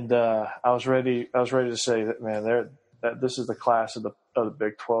 and I was ready to say that, man, this is the class of the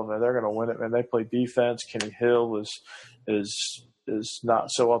Big 12. Man, they're going to win it. Man, they play defense. Kenny Hill is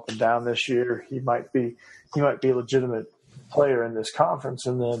not so up and down this year. He might be a legitimate player in this conference,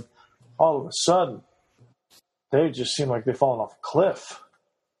 and then all of a sudden, they just seem like they've fallen off a cliff,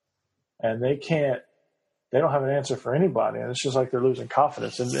 and they don't have an answer for anybody, and it's just like they're losing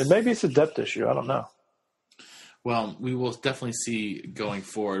confidence. And maybe it's a depth issue. I don't know. Well, we will definitely see going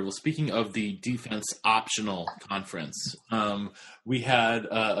forward. Well, speaking of the defense optional conference, we had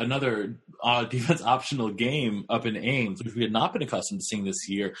another defense optional game up in Ames, which we had not been accustomed to seeing this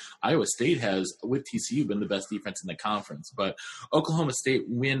year. Iowa State has, with TCU, been the best defense in the conference, but Oklahoma State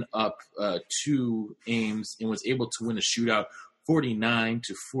went up to Ames and was able to win a shootout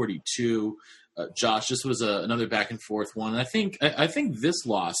 49-42. Josh, this was another back and forth one. And I think this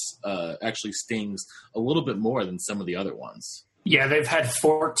loss actually stings a little bit more than some of the other ones. Yeah, they've had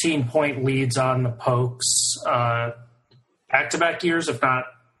 14-point leads on the Pokes back-to-back years, if not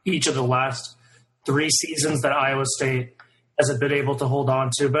each of the last 3 seasons that Iowa State hasn't been able to hold on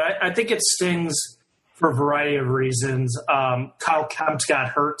to. But I think it stings for a variety of reasons. Kyle Kempt got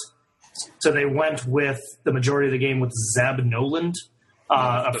hurt, so they went with the majority of the game with Zeb Noland.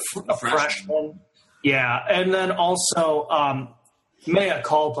 A freshman Yeah, and then also mea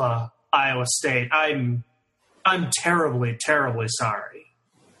culpa, Iowa State. I'm terribly, terribly sorry.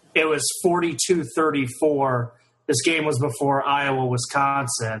 It was 42-34. This game was before Iowa,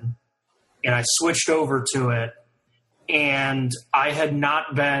 Wisconsin, and I switched over to it, and I had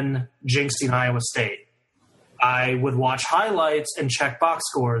not been jinxing Iowa State. I would watch highlights and check box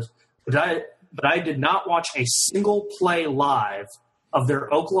scores, but I did not watch a single play live of their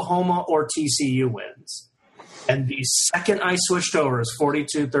Oklahoma or TCU wins. And the second I switched over, is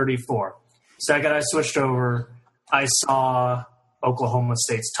 42-34. Second I switched over, I saw Oklahoma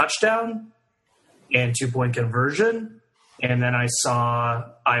State's touchdown and 2-point conversion. And then I saw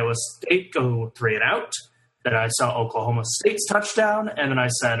Iowa State go 3 and out. Then I saw Oklahoma State's touchdown. And then I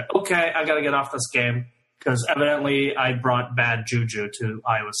said, okay, I got to get off this game because evidently I brought bad juju to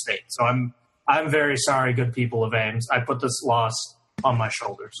Iowa State. So I'm very sorry, good people of Ames. I put this loss on my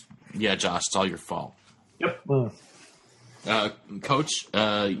shoulders. Yeah, Josh, it's all your fault. Yep. Coach, you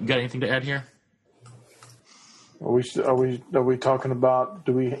got anything to add here? Are we talking about?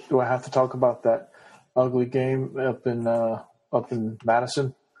 Do I have to talk about that ugly game up in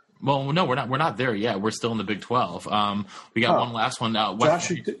Madison? Well, no, we're not there yet. We're still in the Big 12. We got one last one. Josh,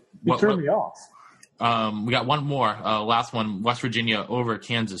 you threw me off. We got one more. Last one, West Virginia over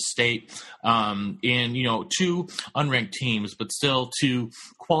Kansas State. And, 2 unranked teams, but still 2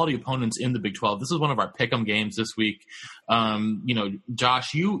 quality opponents in the Big 12. This is one of our pick'em games this week.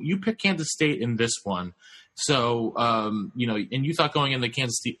 Josh, you picked Kansas State in this one. So, and you thought going in that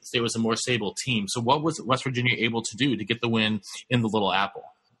Kansas State was a more stable team. So what was West Virginia able to do to get the win in the Little Apple?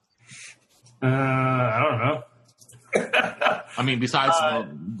 I don't know. I mean, besides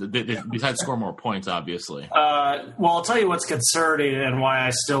score more points, obviously. Well, I'll tell you what's concerning and why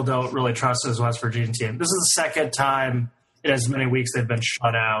I still don't really trust this West Virginia team. This is the second time in as many weeks they've been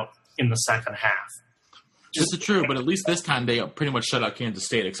shut out in the second half. This is true, but at least this time they pretty much shut out Kansas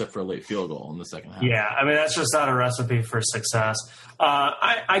State except for a late field goal in the second half. Yeah, I mean, that's just not a recipe for success.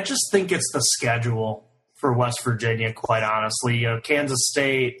 I just think it's the schedule for West Virginia, quite honestly. Kansas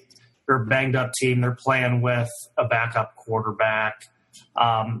State, they're a banged-up team. They're playing with a backup quarterback.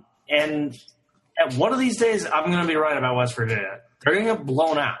 And at one of these days, I'm going to be right about West Virginia. They're going to get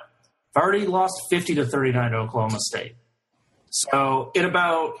blown out. They've already lost 50-39 to Oklahoma State. So in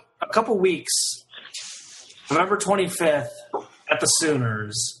about a couple weeks, November 25th at the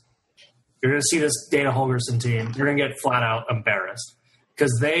Sooners, you're going to see this Dana Holgorsen team. You're going to get flat-out embarrassed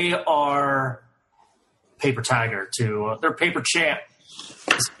because they are paper tiger to they're paper champ.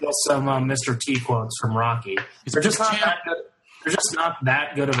 Still some Mr. T quotes from Rocky. They're just not that good. They're just not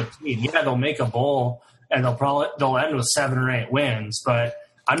that good of a team. Yeah, they'll make a bowl and they'll end with 7 or 8 wins, but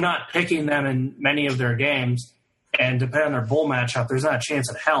I'm not picking them in many of their games. And depending on their bowl matchup, there's not a chance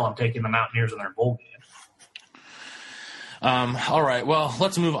in hell I'm taking the Mountaineers in their bowl game. All right. Well,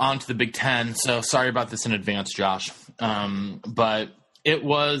 let's move on to the Big Ten. So sorry about this in advance, Josh. But it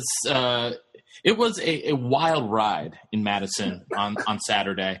was a wild ride in Madison on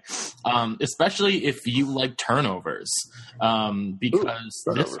Saturday, especially if you like turnovers, because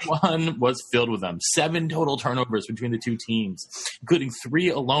this one was filled with them. 7 total turnovers between the two teams, including 3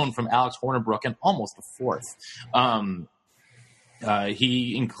 alone from Alex Hornibrook and almost a 4th.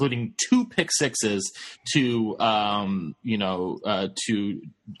 He including 2 pick sixes to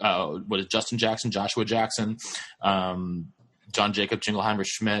Justin Jackson, Joshua Jackson, John Jacob Jingleheimer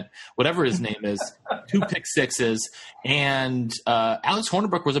Schmidt, whatever his name is, 2 pick sixes, and Alex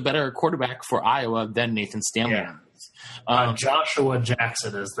Hornibrook was a better quarterback for Iowa than Nathan Stanley. Yeah. Joshua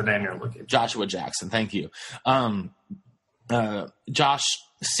Jackson is the name you're looking for. Joshua Jackson, thank you. Josh,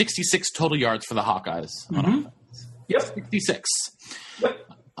 66 total yards for the Hawkeyes. Mm-hmm. Yep. 66. Yep.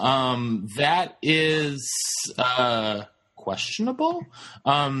 That is questionable.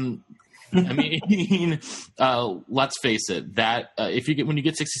 I mean, let's face it. That when you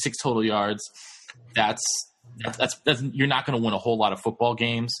get 66 total yards, that's you're not going to win a whole lot of football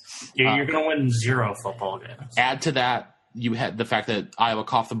games. Yeah, you're going to win 0 football games. Add to that, you had the fact that Iowa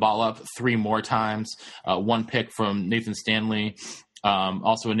coughed the ball up 3 more times. 1 pick from Nathan Stanley.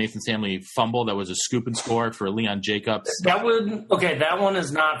 Also a Nathan Stanley fumble that was a scoop and score for Leon Jacobs. That one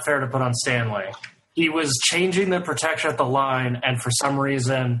is not fair to put on Stanley. He was changing the protection at the line, and for some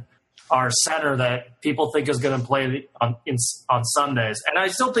reason, our center that people think is going to play on Sundays, and I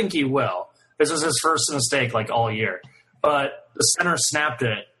still think he will. This was his first mistake all year, but the center snapped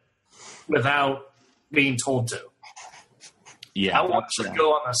it without being told to. Yeah, that one should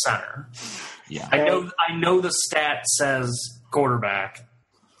go on the center. Yeah, I know the stat says quarterback,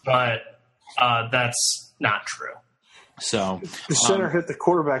 but that's not true. So the center hit the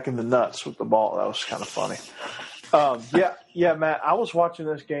quarterback in the nuts with the ball. That was kind of funny. Yeah, Matt, I was watching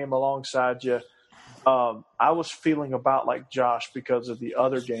this game alongside you. I was feeling about like Josh because of the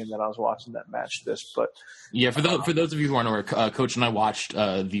other game that I was watching that matched this. But yeah, for those of you who aren't aware, Coach and I watched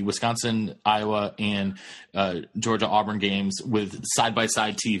the Wisconsin, Iowa, and Georgia Auburn games with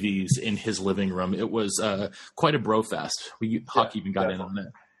side-by-side TVs in his living room. It was quite a bro fest. Huck even got in on it.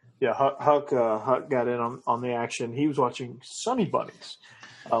 Yeah, Huck got in on the action. He was watching Sunny Bunnies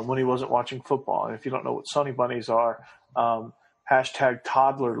when he wasn't watching football. And if you don't know what Sunny Bunnies are, hashtag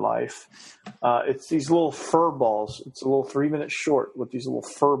toddler life. It's these little fur balls. It's a little 3-minute short with these little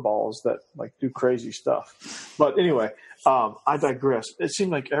fur balls that like do crazy stuff. But anyway, I digress. It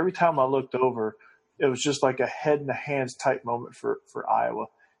seemed like every time I looked over, it was just like a head in the hands type moment for Iowa.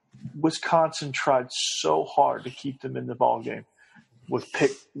 Wisconsin tried so hard to keep them in the ball game with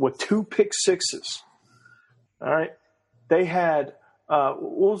 2 pick sixes. All right, they had what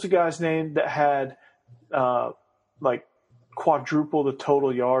was the guy's name that had like quadruple the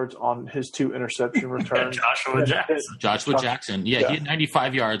total yards on his 2 interception returns? Joshua Jackson. Yeah, he had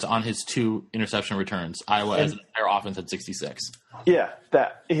 95 yards on his 2 interception returns. Iowa as an entire offense had 66. Yeah,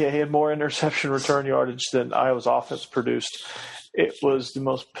 he had more interception return yardage than Iowa's offense produced. It was the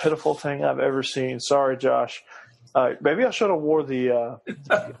most pitiful thing I've ever seen. Sorry, Josh. Maybe I should have wore the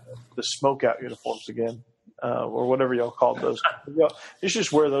smokeout uniforms again, or whatever y'all called those. You should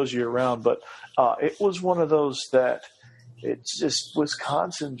just wear those year round. But it was one of those that it's just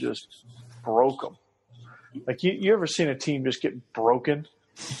Wisconsin just broke them. Like you ever seen a team just get broken?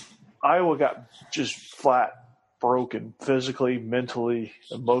 Iowa got just flat broken physically, mentally,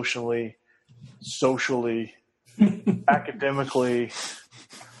 emotionally, socially, academically.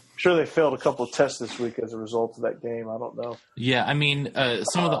 Sure, they failed a couple of tests this week as a result of that game. I don't know. Yeah, I mean,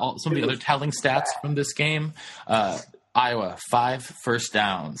 some of the other telling stats from this game: Iowa 5 first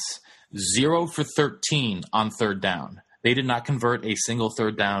downs, 0 for 13 on third down. They did not convert a single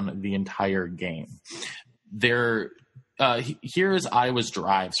third down the entire game. Here is Iowa's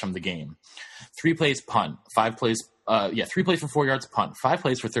drives from the game: 3 plays punt, 5 plays. 3 plays for 4 yards, punt. 5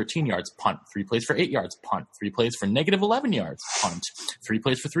 plays for 13 yards, punt. 3 plays for 8 yards, punt. 3 plays for negative 11 yards, punt. 3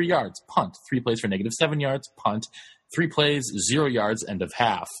 plays for 3 yards, punt. 3 plays for negative 7 yards, punt. 3 plays, 0 yards, end of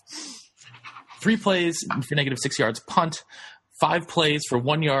half. 3 plays for negative 6 yards, punt. 5 plays for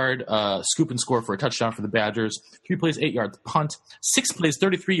 1 yard, scoop and score for a touchdown for the Badgers. 3 plays, 8 yards, punt. 6 plays,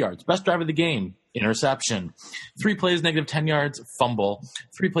 33 yards, best drive of the game, interception. 3 plays, negative 10 yards, fumble.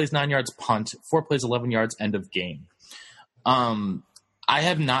 3 plays, 9 yards, punt. 4 plays, 11 yards, end of game. I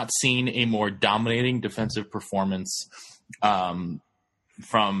have not seen a more dominating defensive performance from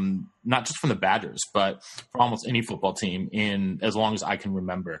not just from the Badgers, but from almost any football team in as long as I can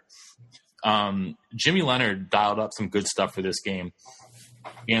remember. Jimmy Leonard dialed up some good stuff for this game.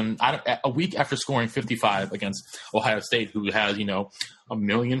 And a week after scoring 55 against Ohio State, who has, a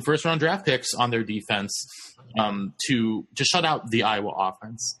million first-round draft picks on their defense, to shut out the Iowa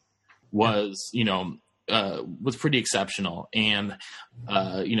offense was pretty exceptional. And,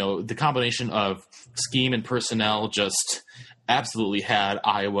 the combination of scheme and personnel just absolutely had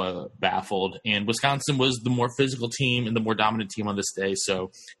Iowa baffled. And Wisconsin was the more physical team and the more dominant team on this day.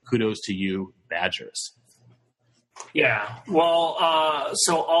 So kudos to you, Badgers. Yeah. Well,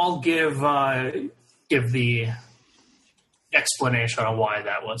 so I'll give the explanation on why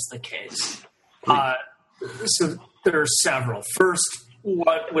that was the case. So there are several. First,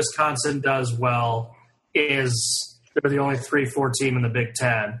 what Wisconsin does well is they're the only 3-4 team in the Big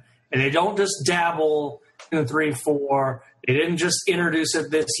Ten. And they don't just dabble in the 3-4. They didn't just introduce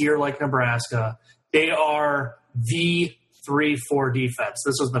it this year like Nebraska. They are the 3-4 defense.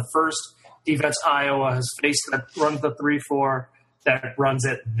 This was the first defense Iowa has faced that runs the 3-4, that runs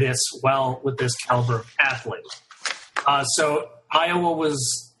it this well with this caliber of athlete. So Iowa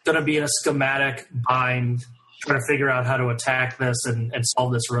was going to be in a schematic bind, trying to figure out how to attack this and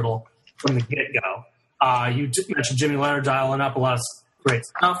solve this riddle from the get-go. You mentioned Jimmy Leonard dialing up a lot of great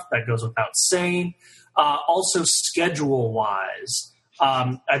stuff. That goes without saying. Also, schedule-wise,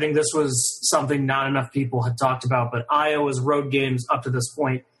 I think this was something not enough people had talked about, but Iowa's road games up to this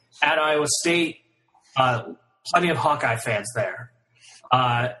point at Iowa State, plenty of Hawkeye fans there.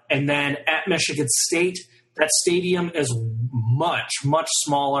 And then at Michigan State, that stadium is much, much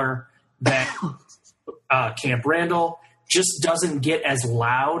smaller than Camp Randall, just doesn't get as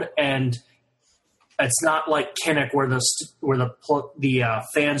loud, and it's not like Kinnick where the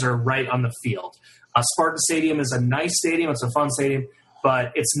fans are right on the field. Spartan Stadium is a nice stadium. It's a fun stadium,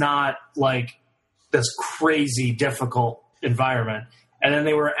 but it's not like this crazy difficult environment. And then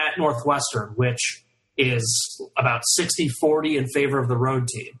they were at Northwestern, which is about 60-40 in favor of the road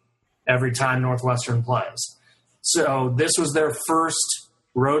team every time Northwestern plays. So this was their first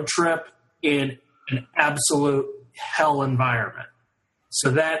road trip in an absolute hell environment.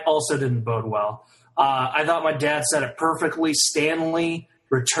 So that also didn't bode well. I thought my dad said it perfectly. Stanley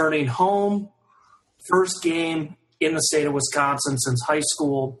returning home, first game in the state of Wisconsin since high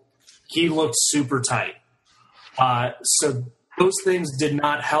school. He looked super tight. So those things did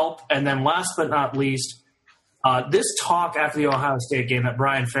not help. And then last but not least, this talk after the Ohio State game that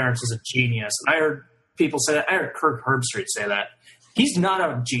Brian Ferentz is a genius. And I heard people say that. I heard Kirk Herbstreit say that. He's not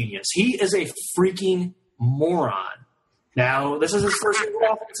a genius. He is a freaking moron. Now, this is his first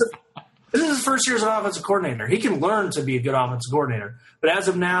year as an offensive coordinator. He can learn to be a good offensive coordinator. But as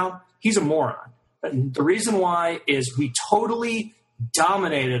of now, he's a moron. And the reason why is we totally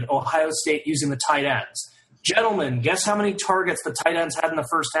dominated Ohio State using the tight ends. Gentlemen, guess how many targets the tight ends had in the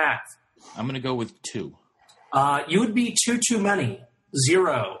first half? I'm going to go with 2. You would be too many.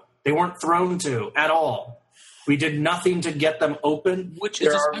 0. They weren't thrown to at all. We did nothing to get them open. Which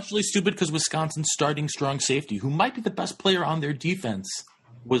is especially stupid because Wisconsin's starting strong safety, who might be the best player on their defense,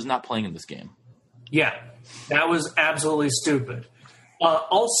 was not playing in this game. Yeah, that was absolutely stupid.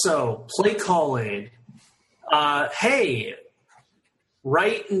 Also, play calling. Hey,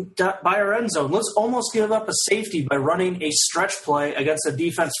 right by our end zone, let's almost give up a safety by running a stretch play against a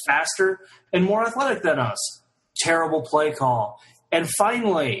defense faster and more athletic than us. Terrible play call. And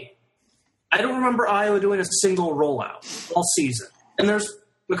finally, I don't remember Iowa doing a single rollout all season. And there's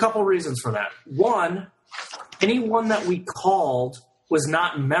a couple reasons for that. One, any one that we called was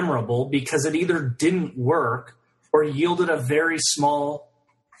not memorable because it either didn't work or yielded a very small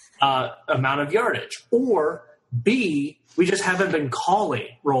amount of yardage. Or B, we just haven't been calling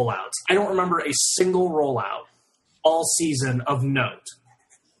rollouts. I don't remember a single rollout all season of note.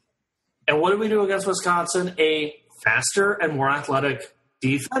 And what did we do against Wisconsin? A faster and more athletic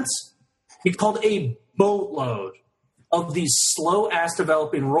defense? We called a boatload of these slow-ass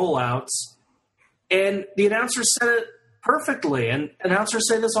developing rollouts, and the announcers said it perfectly, and announcers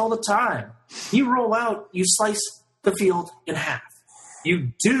say this all the time. You roll out, you slice the field in half.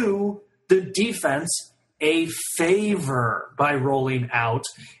 You do the defense a favor by rolling out.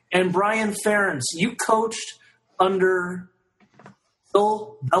 And Brian Ferentz, you coached under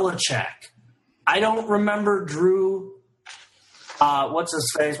Bill Belichick. I don't remember Drew... what's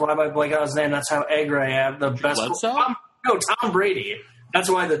his face? Why am I blanking out his name? That's how angry I am. The best. Tom Brady. That's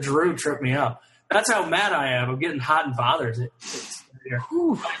why the Drew tripped me up. That's how mad I am. I'm getting hot and bothered.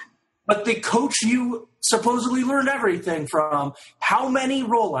 But the coach you supposedly learned everything from, how many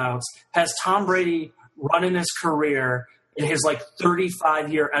rollouts has Tom Brady run in his career, in his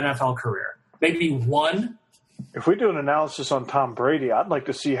 35-year NFL career? Maybe 1? If we do an analysis on Tom Brady, I'd like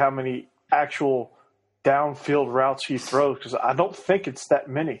to see how many actual downfield routes he throws, because I don't think it's that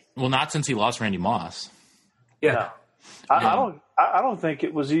many. Well, not since he lost Randy Moss. Yeah. No. I don't think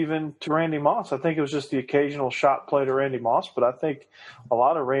it was even to Randy Moss. I think it was just the occasional shot play to Randy Moss, but I think a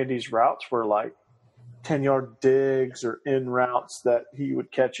lot of Randy's routes were 10-yard digs or in routes that he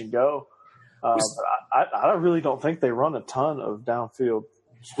would catch and go. But I really don't think they run a ton of downfield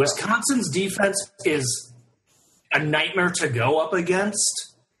stuff. Wisconsin's defense is a nightmare to go up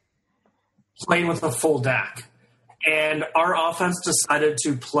against playing with a full deck. And our offense decided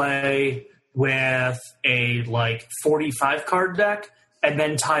to play with a 45-card deck and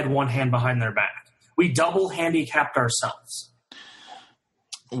then tied one hand behind their back. We double handicapped ourselves.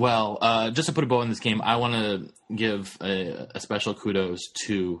 Well, just to put a bow on this game, I want to give a special kudos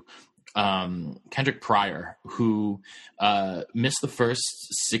to Kendrick Pryor, who missed the first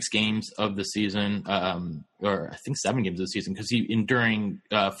 6 games of the season, or I think 7 games of the season, because during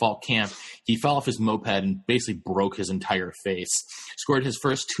fall camp, he fell off his moped and basically broke his entire face. Scored his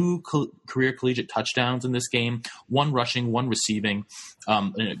first 2 career collegiate touchdowns in this game, 1 rushing, 1 receiving,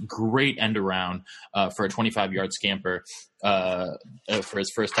 a great end around for a 25-yard scamper. For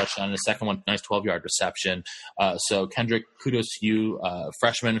his first touchdown, and the second one, nice 12-yard reception. So Kendrick, kudos to you,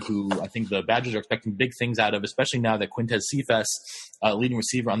 freshman, who I think the Badgers are expecting big things out of, especially now that Quintez Cephas, leading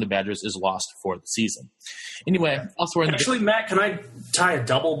receiver on the Badgers, is lost for the season. Anyway, elsewhere in Actually, Matt, can I tie a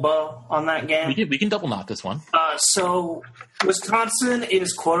double bow on that game? We can double knot this one. So Wisconsin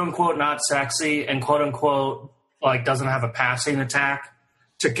is quote-unquote not sexy and quote-unquote doesn't have a passing attack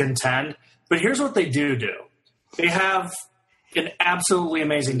to contend. But here's what they do. They have an absolutely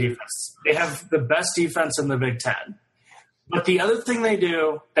amazing defense. They have the best defense in the Big Ten. But the other thing they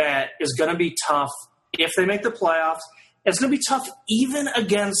do that is going to be tough if they make the playoffs, it's going to be tough even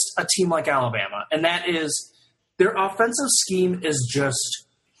against a team like Alabama, and that is their offensive scheme is just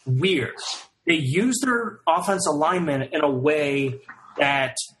weird. they use their offensive linemen in a way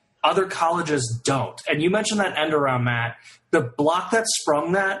that other colleges don't. And you mentioned that end around, Matt. The block that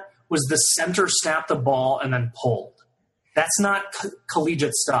sprung that was the center snapped the ball and then pulled. That's not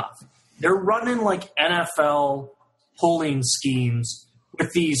collegiate stuff. They're running like NFL pulling schemes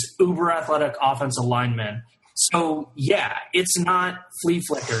with these uber athletic offensive linemen. So, yeah, it's not flea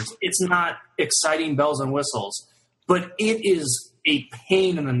flickers. It's not exciting bells and whistles. But it is a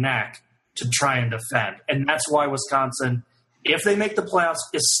pain in the neck to try and defend. And that's why Wisconsin, if they make the playoffs,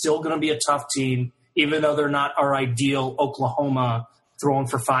 is still going to be a tough team, even though they're not our ideal Oklahoma throwing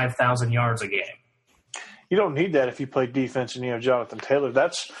for 5,000 yards a game. You don't need that if you play defense and you have Jonathan Taylor.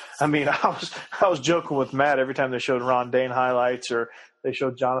 I was joking with Matt every time they showed Ron Dane highlights or they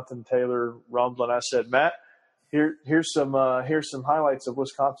showed Jonathan Taylor rumbling. I said, Matt, here's some highlights of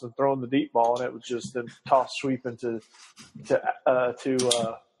Wisconsin throwing the deep ball, and it was just a toss sweeping to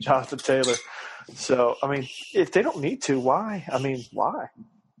Jonathan Taylor. So if they don't need to, why? Why?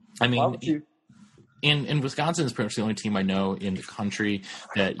 Why would you? And Wisconsin is pretty much the only team I know in the country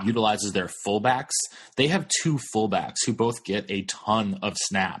that utilizes their fullbacks. They have two fullbacks who both get a ton of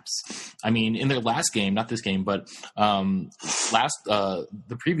snaps. In their last game, not this game, but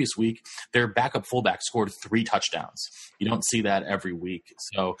the previous week, their backup fullback scored 3 touchdowns. You don't see that every week.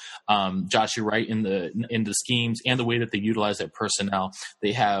 So, Josh, you're right in the schemes and the way that they utilize their personnel.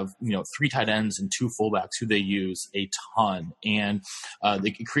 They have 3 tight ends and 2 fullbacks who they use a ton, and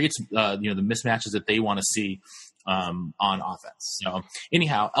it creates the mismatches that they want to see on offense. So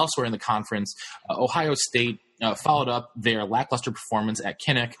anyhow, elsewhere in the conference, Ohio State followed up their lackluster performance at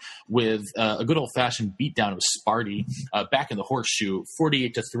Kinnick with a good old-fashioned beatdown of Sparty back in the horseshoe,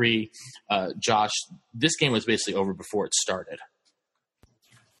 48-3. Josh, this game was basically over before it started.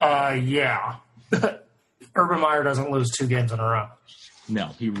 Yeah. Urban Meyer doesn't lose 2 games in a row. No,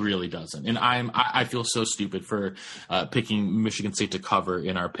 he really doesn't. And I feel so stupid for picking Michigan State to cover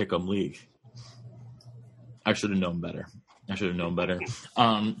in our Pick'em League. I should have known better.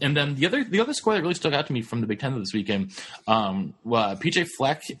 And then the other score that really stuck out to me from the Big Ten this weekend, PJ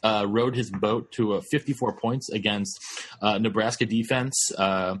Fleck rode his boat to 54 points against Nebraska defense.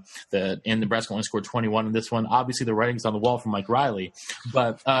 And Nebraska only scored 21 in this one. Obviously, the writing's on the wall from Mike Riley.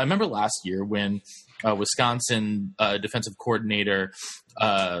 But I remember last year when Wisconsin defensive coordinator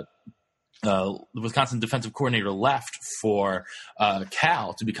the Wisconsin defensive coordinator left for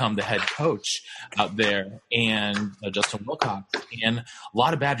Cal to become the head coach out there, and Justin Wilcox. And a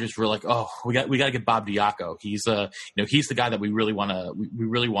lot of Badgers were like, "Oh, we got to get Bob Diaco. He's he's the guy that we really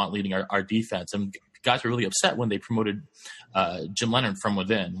want leading our defense." And guys were really upset when they promoted Jim Leonard from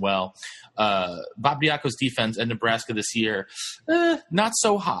within. Well, Bob Diaco's defense at Nebraska this year, not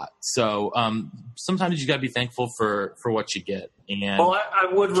so hot. So sometimes you got to be thankful for what you get. And well,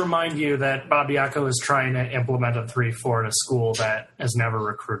 I would remind you that Bob Diaco is trying to implement a 3-4 at a school that has never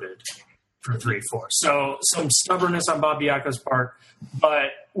recruited for 3-4. So some stubbornness on Bob Diaco's part,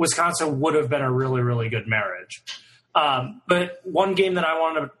 but Wisconsin would have been a really, really good marriage. But one game that I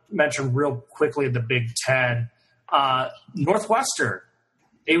want to mention real quickly in the Big Ten, Northwestern,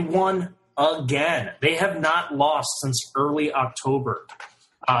 they won again. They have not lost since early October.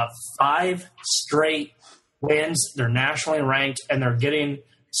 5 straight wins. They're nationally ranked, and they're getting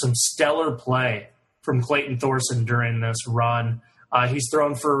some stellar play from Clayton Thorson during this run. He's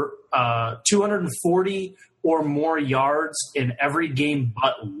thrown for 240 or more yards in every game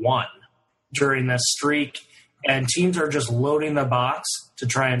but one during this streak. And teams are just loading the box to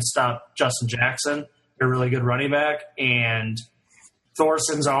try and stop Justin Jackson, a really good running back. And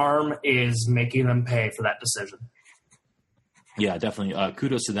Thorson's arm is making them pay for that decision. Yeah, definitely.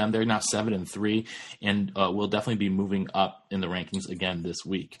 Kudos to them. They're now 7-3, and will definitely be moving up in the rankings again this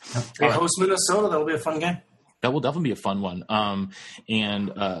week. They host Minnesota. That'll be a fun game. That will definitely be a fun one. And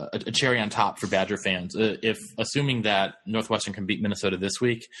a cherry on top for Badger fans. If assuming that Northwestern can beat Minnesota this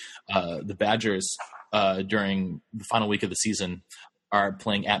week, the Badgers during the final week of the season are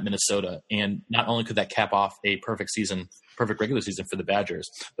playing at Minnesota. And not only could that cap off a perfect regular season for the Badgers,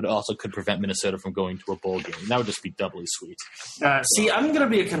 but it also could prevent Minnesota from going to a bowl game. That would just be doubly sweet. I'm going to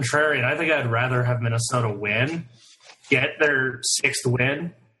be a contrarian. I think I'd rather have Minnesota win, get their 6th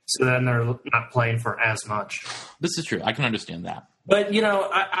win, so then they're not playing for as much. This is true. I can understand that. But,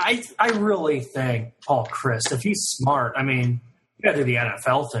 I really think Paul Chryst, if he's smart, you got to do the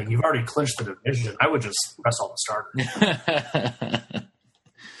NFL thing. You've already clinched the division. I would just rest all the starters.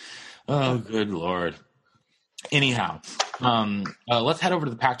 Oh, good Lord. Anyhow, Let's head over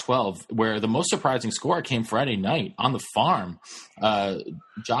to the Pac-12, where the most surprising score came Friday night on the farm.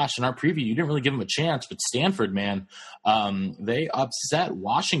 Josh, in our preview, you didn't really give them a chance, but Stanford, man, they upset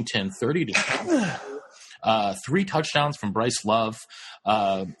Washington 30-20. 3 touchdowns from Bryce Love,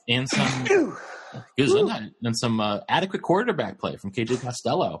 and some adequate quarterback play from KJ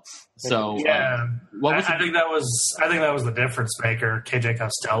Costello. So yeah, I think that was the difference maker. KJ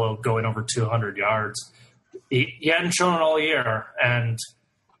Costello going over 200 yards. He hadn't shown it all year, and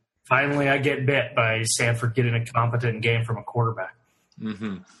finally I get bit by Stanford getting a competent game from a quarterback.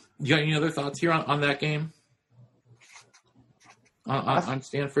 Mm-hmm. You got any other thoughts here on that game? On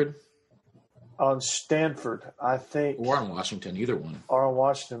Stanford? On Stanford, I think. Or on Washington, either one. Or on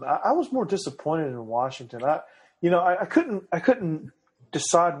Washington. I was more disappointed in Washington. I couldn't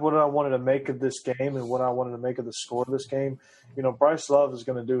decide what I wanted to make of this game and what I wanted to make of the score of this game. Bryce Love is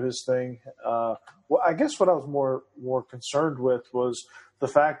going to do his thing. I guess what I was more concerned with was the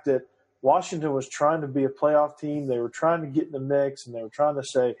fact that Washington was trying to be a playoff team. They were trying to get in the mix, and they were trying to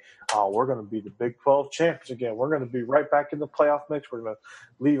say, oh, we're going to be the Big 12 champions again. We're going to be right back in the playoff mix. We're going to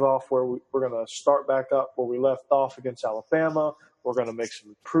leave off where we're going to start back up where we left off against Alabama. We're going to make some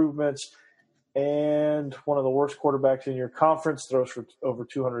improvements. And one of the worst quarterbacks in your conference throws for over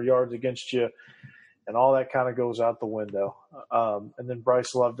 200 yards against you, and all that kind of goes out the window. And then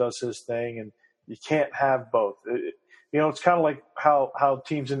Bryce Love does his thing, and you can't have both. It's kind of like how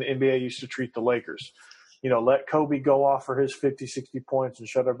teams in the NBA used to treat the Lakers. Let Kobe go off for his 50, 60 points and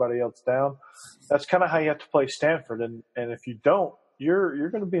shut everybody else down. That's kind of how you have to play Stanford. And if you don't, you're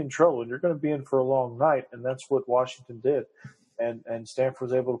going to be in trouble, and you're going to be in for a long night. And that's what Washington did. And Stanford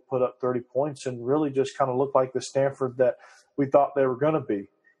was able to put up 30 points and really just kind of look like the Stanford that we thought they were going to be.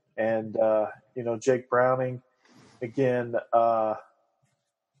 And, Jake Browning, again,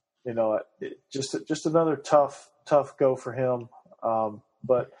 just another tough go for him.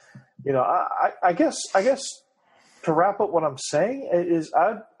 But I guess to wrap up what I'm saying is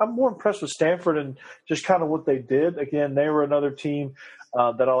I'm more impressed with Stanford and just kind of what they did. Again, they were another team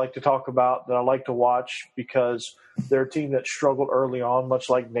that I like to talk about, that I like to watch, because they're a team that struggled early on, much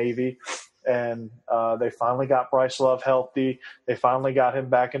like Navy. And they finally got Bryce Love healthy. They finally got him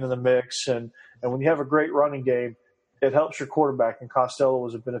back into the mix. And when you have a great running game, it helps your quarterback, and Costello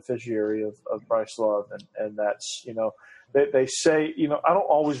was a beneficiary of Bryce Love. And that's, they say, I don't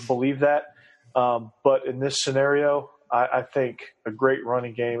always believe that. But in this scenario, I think a great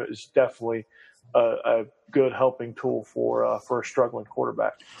running game is definitely a good helping tool for a struggling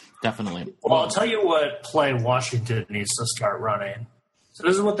quarterback. Definitely. Well, I'll tell you what play Washington needs to start running. So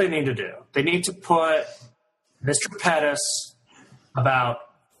this is what they need to do. They need to put Mr. Pettis about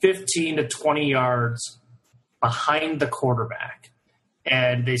 15 to 20 yards behind the quarterback.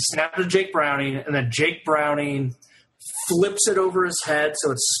 And they snap to Jake Browning, and then Jake Browning flips it over his head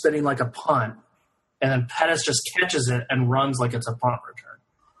so it's spinning like a punt. And then Pettis just catches it and runs like it's a punt return.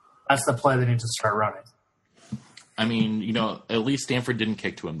 That's the play they need to start running. I mean, at least Stanford didn't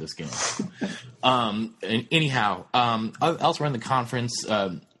kick to him this game. Anyhow, elsewhere in the conference,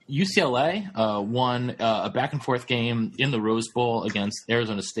 UCLA won a back-and-forth game in the Rose Bowl against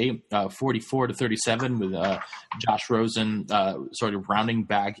Arizona State, 44-37, with Josh Rosen sort of rounding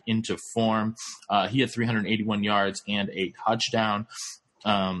back into form. He had 381 yards and a touchdown.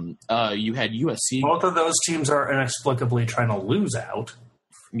 You had USC. Both of those teams are inexplicably trying to lose out.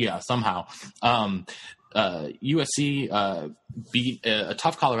 Yeah, somehow. USC beat a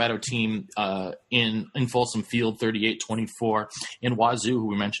tough Colorado team in Folsom Field, 38-24. And Wazoo, who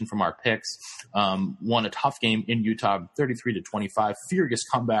we mentioned from our picks, won a tough game in Utah, 33-25. Furious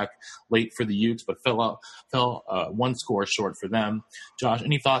comeback late for the Utes, but fell one score short for them. Josh,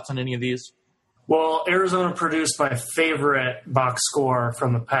 any thoughts on any of these? Well, Arizona produced my favorite box score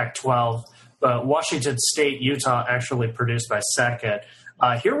from the Pac-12. Washington State, Utah actually produced my second.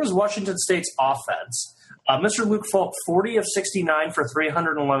 Here was Washington State's offense. Mr. Luke Falk, 40 of 69 for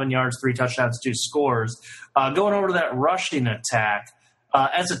 311 yards, 3 touchdowns, 2 scores. Going over to that rushing attack,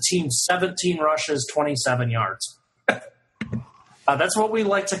 as a team, 17 rushes, 27 yards. That's what we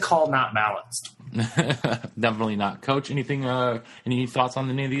like to call not balanced. Definitely not. Coach, anything? Any thoughts on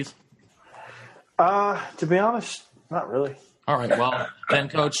any of these? To be honest, not really. All right. Well, then,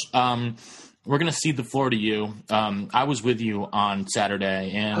 Coach, we're going to cede the floor to you. I was with you on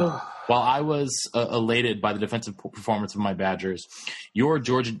Saturday, and while I was elated by the defensive performance of my Badgers, your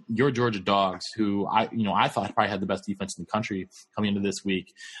Georgia Dogs, who I thought probably had the best defense in the country coming into this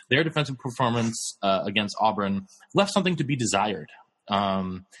week, their defensive performance against Auburn left something to be desired.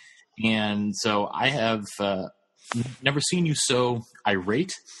 And so I have never seen you so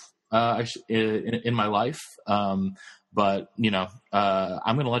irate in my life. But,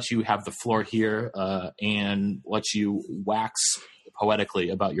 I'm going to let you have the floor here and let you wax poetically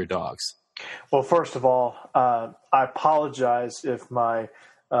about your dogs. Well, first of all, I apologize if not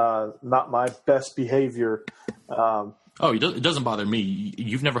my best behavior. It doesn't bother me.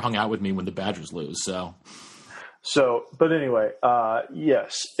 You've never hung out with me when the Badgers lose, so. But anyway,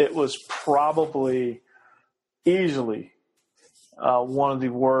 yes, it was probably easily one of the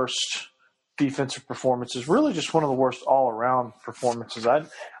worst defensive performances, really just one of the worst all-around performances.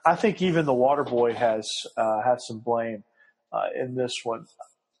 I think even the Waterboy has some blame in this one.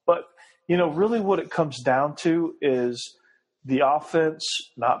 But, really what it comes down to is the offense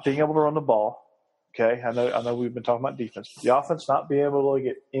not being able to run the ball. Okay, I know we've been talking about defense. But the offense not being able to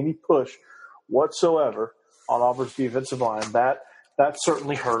get any push whatsoever on Auburn's defensive line, that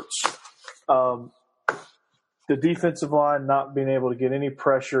certainly hurts. The defensive line not being able to get any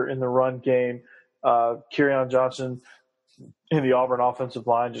pressure in the run game. Kerryon Johnson in the Auburn offensive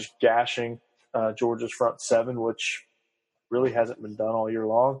line just gashing Georgia's front seven, which really hasn't been done all year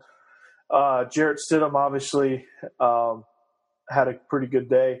long. Jarrett Stidham obviously had a pretty good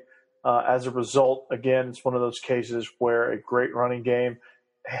day. As a result, again, it's one of those cases where a great running game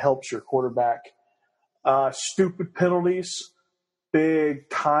helps your quarterback. Stupid penalties, big,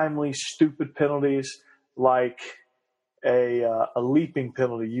 timely, stupid penalties, like a leaping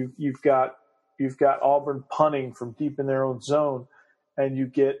penalty. You've got Auburn punting from deep in their own zone, and you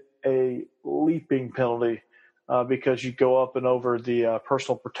get a leaping penalty because you go up and over the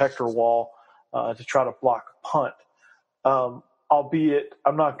personal protector wall to try to block a punt. Albeit,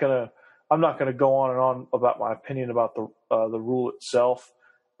 I'm not gonna go on and on about my opinion about the rule itself,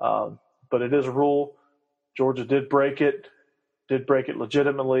 but it is a rule. Georgia did break it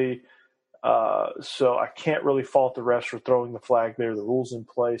legitimately. So I can't really fault the refs for throwing the flag there. The rule's in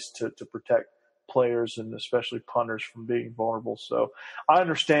place to protect players and especially punters from being vulnerable. So I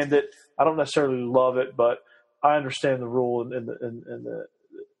understand it. I don't necessarily love it, but I understand the rule and the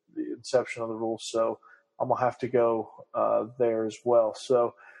inception of the rule. So I'm going to have to go there as well.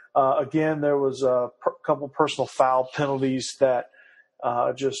 So again, there was a couple personal foul penalties that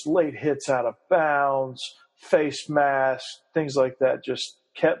just late hits out of bounds, face mask, things like that, just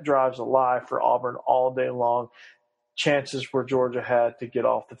kept drives alive for Auburn all day long. Chances where Georgia had to get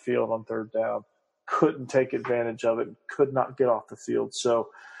off the field on third down, couldn't take advantage of it, could not get off the field. So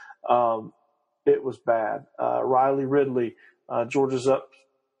it was bad. Riley Ridley, Georgia's up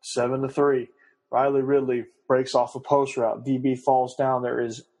 7-3. Riley Ridley breaks off a post route. DB falls down. There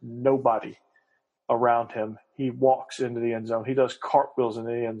is nobody around him. He walks into the end zone. He does cartwheels in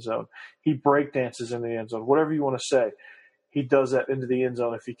the end zone. He break dances in the end zone. Whatever you want to say, he does that into the end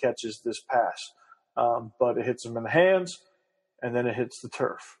zone if he catches this pass. But it hits him in the hands, and then it hits the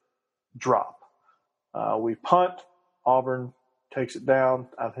turf. Drop. We punt. Auburn takes it down.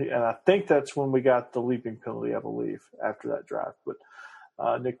 I think that's when we got the leaping penalty, I believe, after that drive. But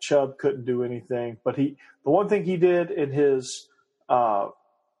Nick Chubb couldn't do anything. But the one thing he did in his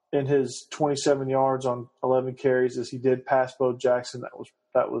 27 yards on 11 carries is he did pass Bo Jackson.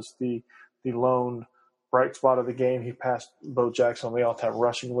 That was the lone bright spot of the game. He passed Bo Jackson on the all-time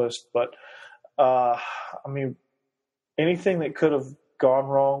rushing list. But, anything that could have gone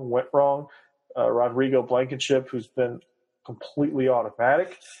wrong went wrong. Rodrigo Blankenship, who's been completely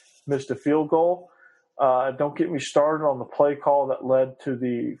automatic, missed a field goal. Don't get me started on the play call that led to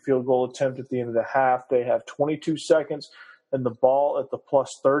the field goal attempt at the end of the half. They have 22 seconds and the ball at the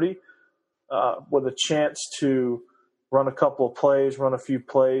plus 30 with a chance to run a couple of plays, run a few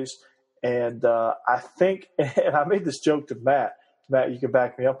plays. And I think – and I made this joke to Matt. Matt, you can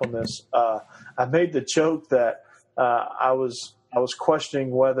back me up on this. I made the joke that I was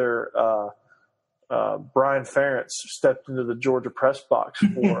questioning whether Brian Ferentz stepped into the Georgia press box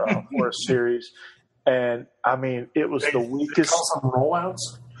for a series. And, I mean, it was the weakest. Did he call some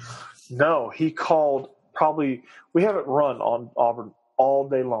rollouts? No, he called probably – we haven't run on Auburn all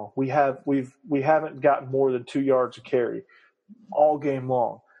day long. We haven't gotten more than 2 yards of carry all game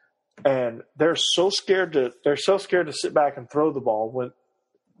long. And they're so scared to sit back and throw the ball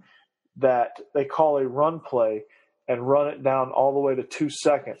that they call a run play and run it down all the way to 2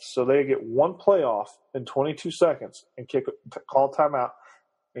 seconds. So they get one play off in 22 seconds and call timeout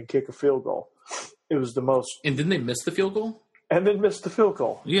and kick a field goal. It was the most. And didn't they miss the field goal? And then missed the field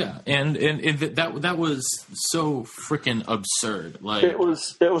goal. Yeah, and that was so freaking absurd. Like it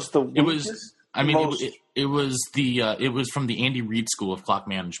was the weakest. It was. I mean, it was from the Andy Reid School of Clock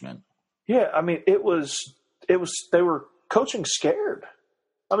Management. Yeah, I mean, it was. They were coaching scared.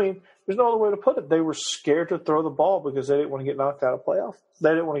 I mean, there's no other way to put it. They were scared to throw the ball because they didn't want to get knocked out of playoff. They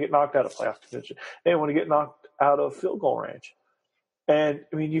didn't want to get knocked out of playoff contention. They didn't want to get knocked out of field goal range. And,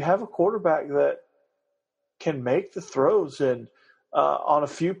 I mean, you have a quarterback that can make the throws, and on a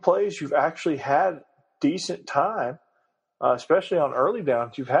few plays you've actually had decent time, especially on early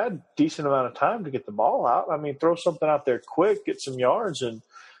downs. You've had decent amount of time to get the ball out. I mean, throw something out there quick, get some yards, and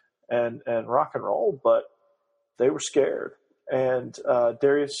rock and roll. But they were scared. And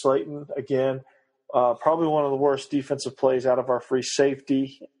Darius Slayton, again, probably one of the worst defensive plays out of our free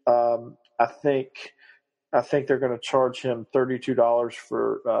safety. I think they're going to charge him $32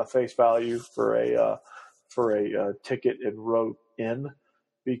 for face value for a ticket and row in,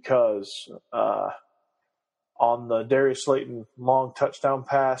 because on the Darius Slayton long touchdown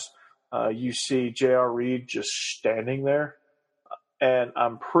pass, you see J.R. Reed just standing there. And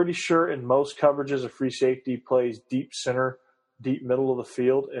I'm pretty sure in most coverages, a free safety plays deep center, deep middle of the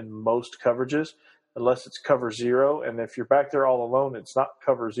field in most coverages, unless it's cover zero. And if you're back there all alone, it's not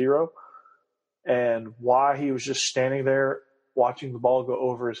cover zero. And why he was just standing there watching the ball go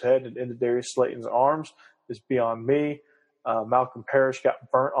over his head and into Darius Slayton's arms is beyond me. Malcolm Parrish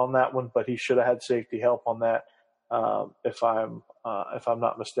got burnt on that one, but he should have had safety help on that. If I'm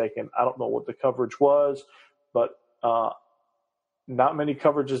not mistaken, I don't know what the coverage was, but not many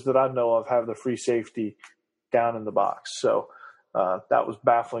coverages that I know of have the free safety down in the box. So that was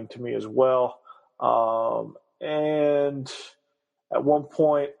baffling to me as well. And at one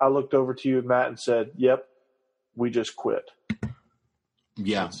point, I looked over to you, Matt, and said, "Yep, we just quit."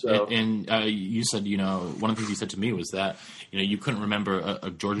 Yeah, so, and you said, one of the things you said to me was that, you couldn't remember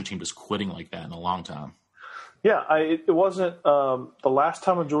a Georgia team just quitting like that in a long time. Yeah, it wasn't the last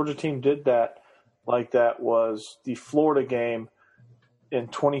time a Georgia team did that like that was the Florida game in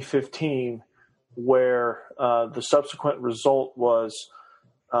 2015, where the subsequent result was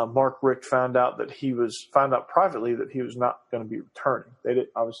Mark Richt found out privately that he was not going to be returning. They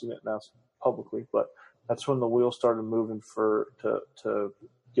obviously didn't announce it publicly, but that's when the wheels started moving to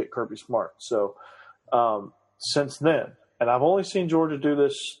get Kirby Smart. So since then, and I've only seen Georgia do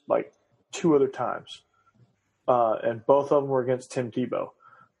this like 2 other times, and both of them were against Tim Tebow.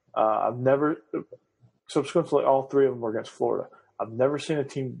 Subsequently, all 3 of them were against Florida. I've never seen a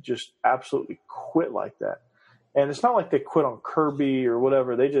team just absolutely quit like that. And it's not like they quit on Kirby or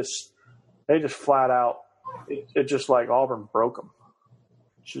whatever. They just flat out, it just like Auburn broke them.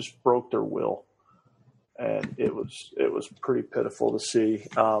 It just broke their will. And it was pretty pitiful to see.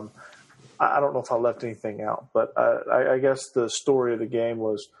 I don't know if I left anything out, but I guess the story of the game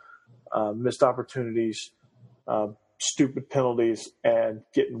was missed opportunities, stupid penalties, and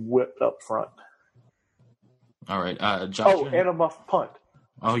getting whipped up front. All right, Josh. And a muffed punt.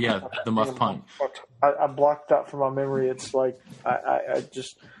 Oh, yeah, the muff punt. I blocked that from my memory. It's like I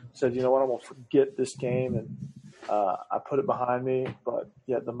just said, you know what, I'm going to forget this game, and I put it behind me. But,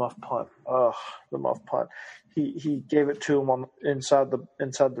 yeah, the muff punt. The muff punt. He gave it to him inside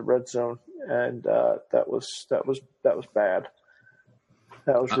the red zone, and that was bad.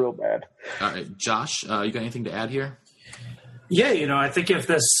 That was real bad. All right, Josh, you got anything to add here? Yeah, I think if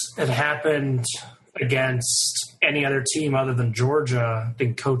this had happened against any other team other than Georgia, I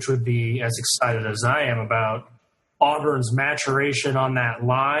think Coach would be as excited as I am about Auburn's maturation on that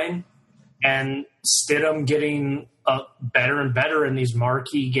line and Stidham getting better and better in these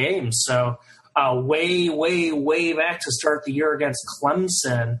marquee games. So way back to start the year against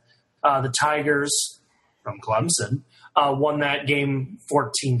Clemson, the Tigers from Clemson won that game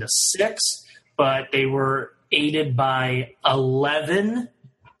 14-6, but they were aided by 11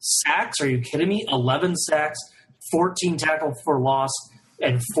 sacks. Are you kidding me? 11 sacks, 14 tackles for loss,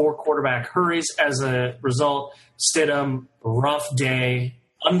 and 4 quarterback hurries. As a result, Stidham, rough day,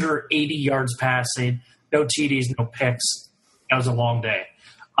 under 80 yards passing, no TDs, no picks. That was a long day.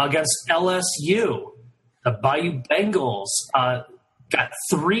 Against LSU, the Bayou Bengals got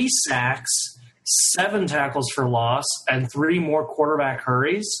 3 sacks, 7 tackles for loss, and 3 more quarterback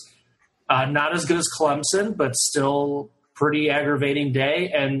hurries. Not as good as Clemson, but still pretty aggravating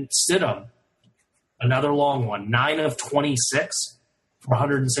day. And Stidham, another long one, 9 of 26 for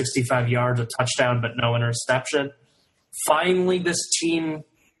 165 yards, a touchdown, but no interception. Finally, this team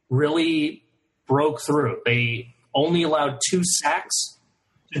really broke through. They only allowed 2 sacks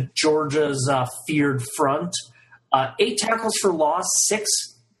to Georgia's feared front, 8 tackles for loss, 6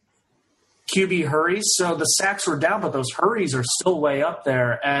 QB hurries. So the sacks were down, but those hurries are still way up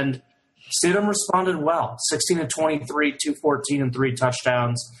there. And Stidham responded well, 16 of 23, 214, and 3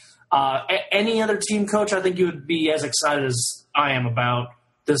 touchdowns. Any other team, Coach, I think you would be as excited as I am about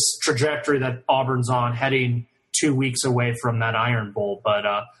this trajectory that Auburn's on, heading 2 weeks away from that Iron Bowl. But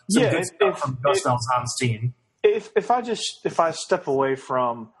some good stuff from Gus Malzahn's team. If I step away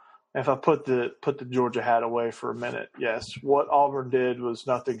from if I put the Georgia hat away for a minute, yes, what Auburn did was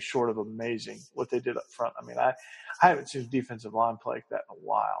nothing short of amazing. What they did up front. I mean, I haven't seen a defensive line play like that in a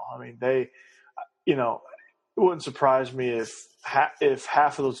while. I mean, they, it wouldn't surprise me if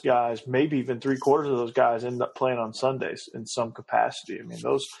half of those guys, maybe even 3/4 of those guys, end up playing on Sundays in some capacity.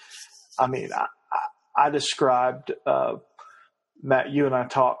 I described Matt. You and I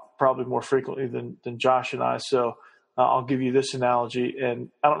talk probably more frequently than Josh and I, so. I'll give you this analogy, and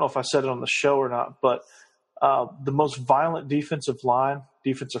I don't know if I said it on the show or not, but the most violent defensive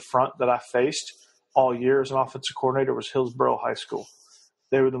front that I faced all year as an offensive coordinator was Hillsborough High School.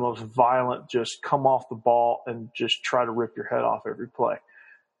 They were the most violent, just come off the ball and just try to rip your head off every play.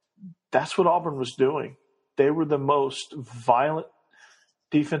 That's what Auburn was doing. They were the most violent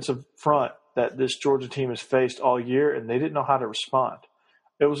defensive front that this Georgia team has faced all year, and they didn't know how to respond.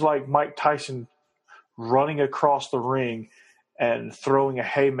 It was like Mike Tyson running across the ring and throwing a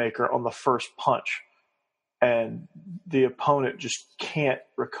haymaker on the first punch, and the opponent just can't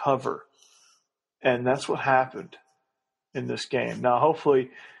recover. And that's what happened in this game. Now, hopefully,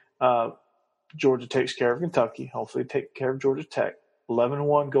 Georgia takes care of Kentucky. Hopefully, take care of Georgia Tech.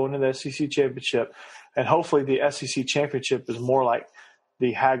 11-1 going into the SEC championship, and hopefully, the SEC championship is more like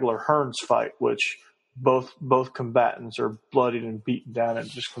the Hagler-Hearns fight, which both combatants are bloodied and beaten down, and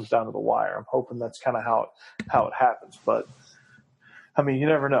it just comes down to the wire. I'm hoping that's kind of how it happens, but I mean, you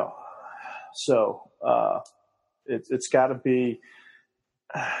never know. So it's got to be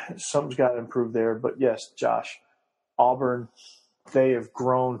something's got to improve there. But yes, Josh, Auburn, they have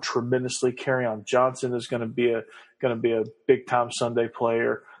grown tremendously. Kerryon Johnson is going to be a big time Sunday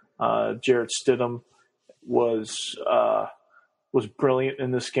player. Jarrett Stidham was brilliant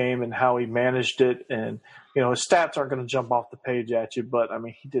in this game and how he managed it. And, his stats aren't going to jump off the page at you, but, I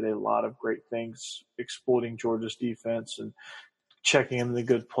mean, he did a lot of great things exploiting Georgia's defense and checking in the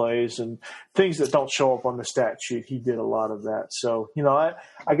good plays and things that don't show up on the stat sheet. He did a lot of that. So, I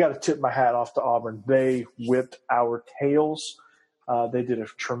got to tip my hat off to Auburn. They whipped our tails. They did a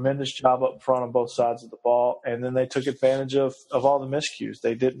tremendous job up front on both sides of the ball, and then they took advantage of all the miscues.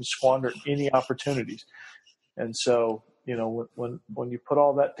 They didn't squander any opportunities. And so, when you put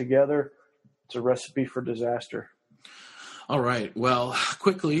all that together, it's a recipe for disaster. All right. Well,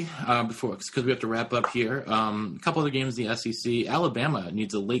 quickly, because we have to wrap up here, a couple of the games in the SEC. Alabama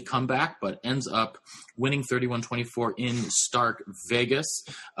needs a late comeback, but ends up winning 31-24 in Stark Vegas.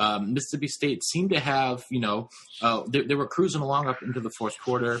 Mississippi State seemed to have, they were cruising along up into the fourth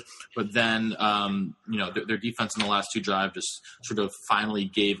quarter, but then, their defense in the last two drives just sort of finally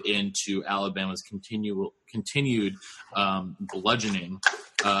gave in to Alabama's continued bludgeoning.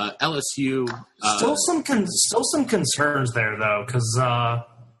 LSU still some concerns there though, because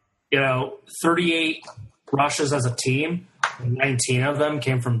 38 rushes as a team, 19 of them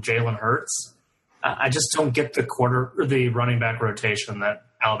came from Jalen Hurts. I just don't get the running back rotation that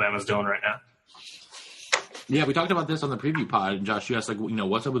Alabama's doing right now. Yeah, we talked about this on the preview pod, and Josh, you asked,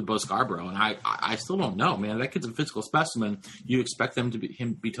 what's up with Bo Scarborough? And I still don't know, man. That kid's a physical specimen. You expect them to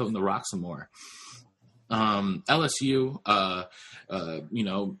be toting the rock some more. LSU,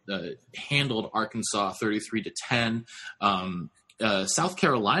 handled Arkansas 33-10. South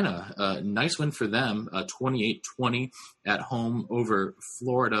Carolina, nice win for them, 28-20 at home over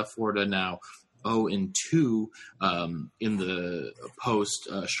Florida. Florida now 0-2 in the post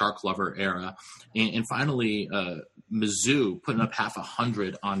Shark Lover era, and finally Mizzou putting up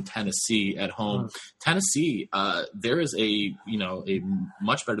 100 on Tennessee at home. Tennessee, there is a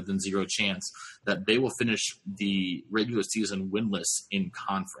much better than zero chance that they will finish the regular season winless in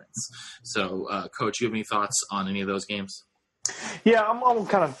conference. So, Coach, you have any thoughts on any of those games? Yeah, I'm going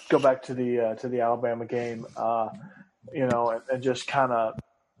to kind of go back to the Alabama game, and just kind of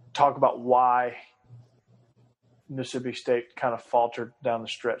talk about why Mississippi State kind of faltered down the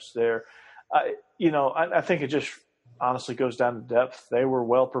stretch there. I think it just honestly goes down to depth. They were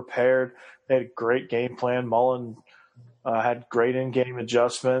well prepared. They had a great game plan. Mullen had great in-game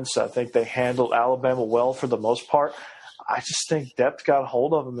adjustments. I think they handled Alabama well for the most part. I just think depth got a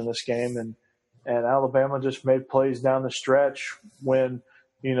hold of them in this game, and Alabama just made plays down the stretch when,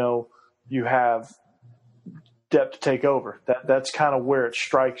 you have depth to take over. That's kind of where it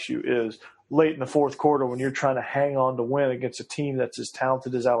strikes you, is late in the fourth quarter when you're trying to hang on to win against a team that's as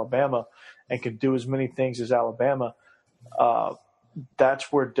talented as Alabama and can do as many things as Alabama.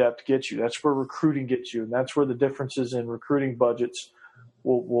 That's where depth gets you. That's where recruiting gets you, and that's where the differences in recruiting budgets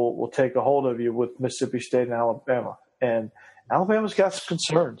will take a hold of you with Mississippi State and Alabama. And Alabama's got some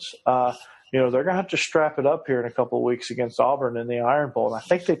concerns. They're going to have to strap it up here in a couple of weeks against Auburn in the Iron Bowl. And I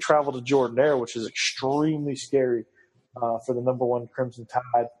think they travel to Jordan-Hare, which is extremely scary for the number one Crimson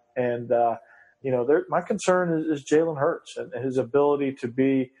Tide And my concern is Jalen Hurts and his ability to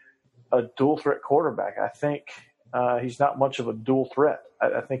be a dual threat quarterback. I think he's not much of a dual threat.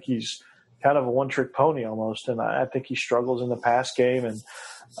 I think he's kind of a one-trick pony almost, and I think he struggles in the pass game. And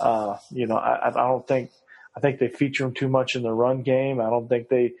I think they feature him too much in the run game. I don't think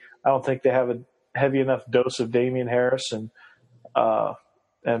they have a heavy enough dose of Damian Harris and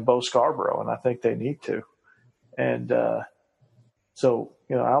Bo Scarborough, and I think they need to. And so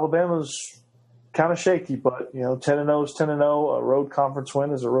Alabama's kind of shaky, but 10-0 is 10-0. A road conference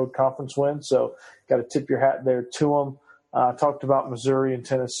win is a road conference win, so got to tip your hat there to them. I talked about Missouri and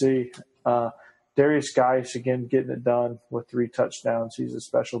Tennessee. Darius Geis, again, getting it done with 3 touchdowns. He's a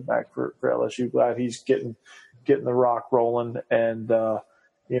special back for LSU. Glad he's getting the rock rolling. And,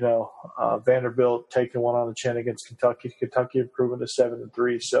 Vanderbilt taking one on the chin against Kentucky. Kentucky improving to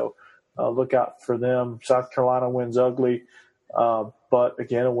 7-3. So look out for them. South Carolina wins ugly. But,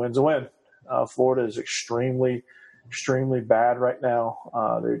 again, a win's a win. Florida is extremely, extremely bad right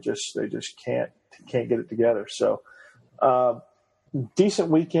now. They just can't get it together. So, decent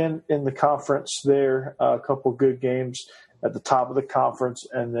weekend in the conference there. A couple good games at the top of the conference,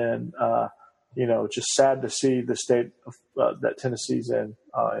 and then just sad to see the state of, that Tennessee's in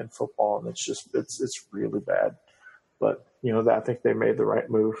football, and it's really bad. But I think they made the right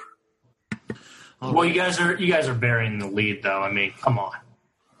move. Well, you guys are burying the lead, though. I mean, come on,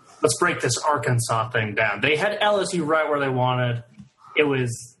 let's break this Arkansas thing down. They had LSU right where they wanted. It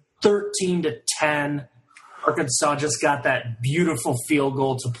was 13-10. Arkansas just got that beautiful field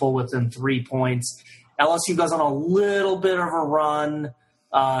goal to pull within 3 points. LSU goes on a little bit of a run,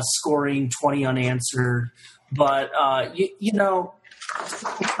 scoring 20 unanswered. But,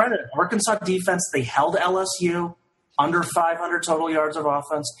 credit Arkansas defense, they held LSU under 500 total yards of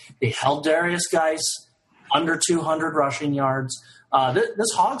offense. They held Darius Geis under 200 rushing yards.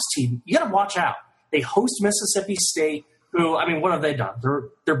 This Hogs team, you got to watch out. They host Mississippi State, who, I mean, what have they done?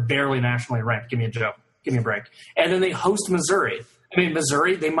 They're barely nationally ranked. Give me a joke. Give me a break. And then they host Missouri. I mean,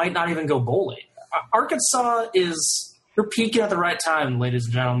 Missouri, they might not even go bowling. Arkansas they're peaking at the right time, ladies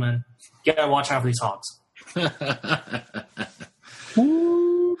and gentlemen. You got to watch out for these Hogs.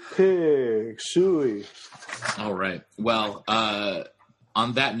 Ooh, pig, suey. All right. Well,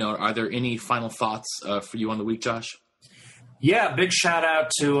 on that note, are there any final thoughts for you on the week, Josh? Yeah, big shout out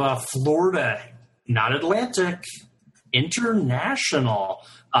to Florida, not Atlantic, International.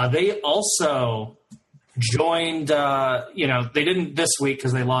 They also joined, they didn't this week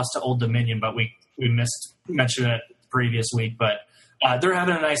because they lost to Old Dominion, but we mentioned it previous week. But they're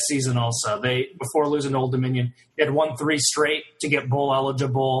having a nice season also. Before losing to Old Dominion, they had won 3 straight to get bowl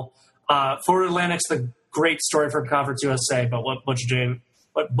eligible. Florida Atlantic's the great story for Conference USA, but what Butch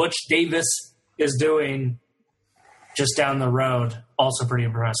Davis is doing just down the road, also pretty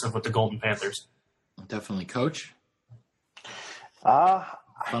impressive with the Golden Panthers. Definitely, Coach.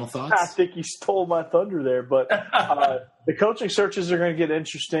 Final thoughts? I think you stole my thunder there, but the coaching searches are going to get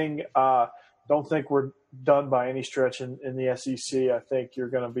interesting. Don't think we're done by any stretch in the SEC. I think you're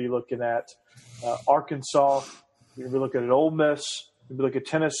going to be looking at Arkansas. You're going to be looking at Ole Miss. You're going to be looking at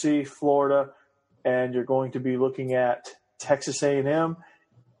Tennessee, Florida, and you're going to be looking at Texas A&M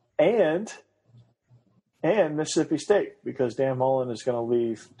and Mississippi State, because Dan Mullen is going to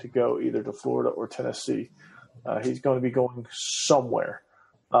leave to go either to Florida or Tennessee. He's going to be going somewhere.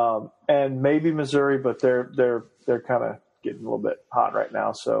 And maybe Missouri, but they're kind of getting a little bit hot right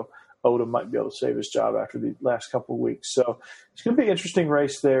now. So Odom might be able to save his job after the last couple of weeks. So it's going to be an interesting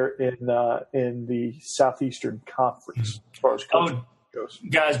race there in the Southeastern Conference as far as coaching goes.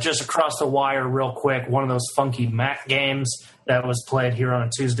 Guys, just across the wire real quick, one of those funky MAC games that was played here on a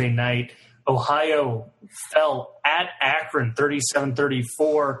Tuesday night. Ohio fell at Akron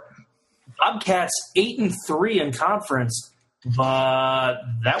 37-34. Bobcats 8-3 in conference, but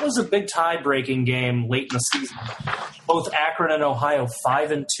that was a big tie-breaking game late in the season. Both Akron and Ohio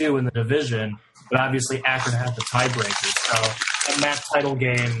 5-2 in the division, but obviously Akron had the tiebreaker. So a MAC title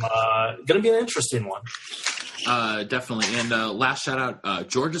game going to be an interesting one. Definitely. And last shout out,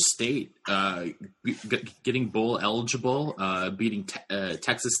 Georgia State getting bowl eligible, beating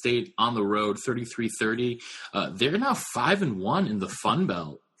Texas State on the road 33-30. They're now 5-1 in the Fun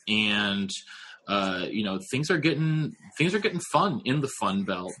Belt. And things are getting fun in the Fun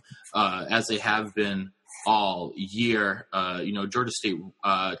Belt as they have been all year. Georgia State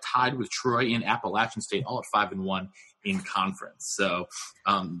tied with Troy and Appalachian State, all at 5-1 in conference. So,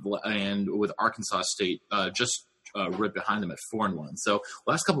 and with Arkansas State just right behind them at 4-1. So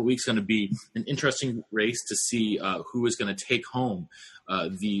last couple of weeks going to be an interesting race to see who is going to take home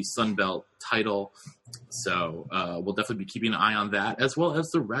the Sun Belt title. So we'll definitely be keeping an eye on that, as well as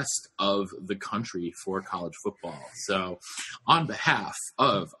the rest of the country for college football. So on behalf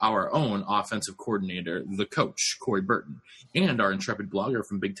of our own offensive coordinator, the coach, Corey Burton, and our intrepid blogger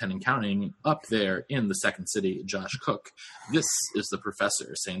from Big Ten and Counting up there in the Second City, Josh Cook, this is the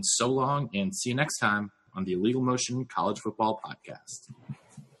professor saying so long and see you next time on the Illegal Motion College Football Podcast.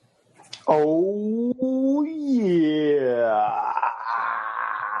 Oh, yeah.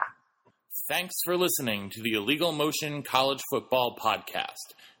 Thanks for listening to the Illegal Motion College Football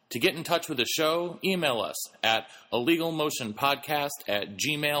Podcast. To get in touch with the show, email us at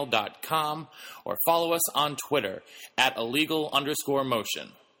illegalmotionpodcast@gmail.com or follow us on Twitter at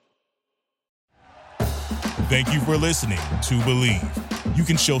illegal_motion. Thank you for listening to Believe. You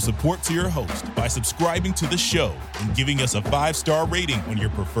can show support to your host by subscribing to the show and giving us a 5-star rating on your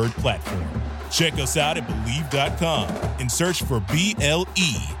preferred platform. Check us out at Believe.com and search for BLEAV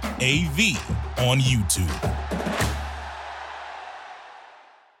on YouTube.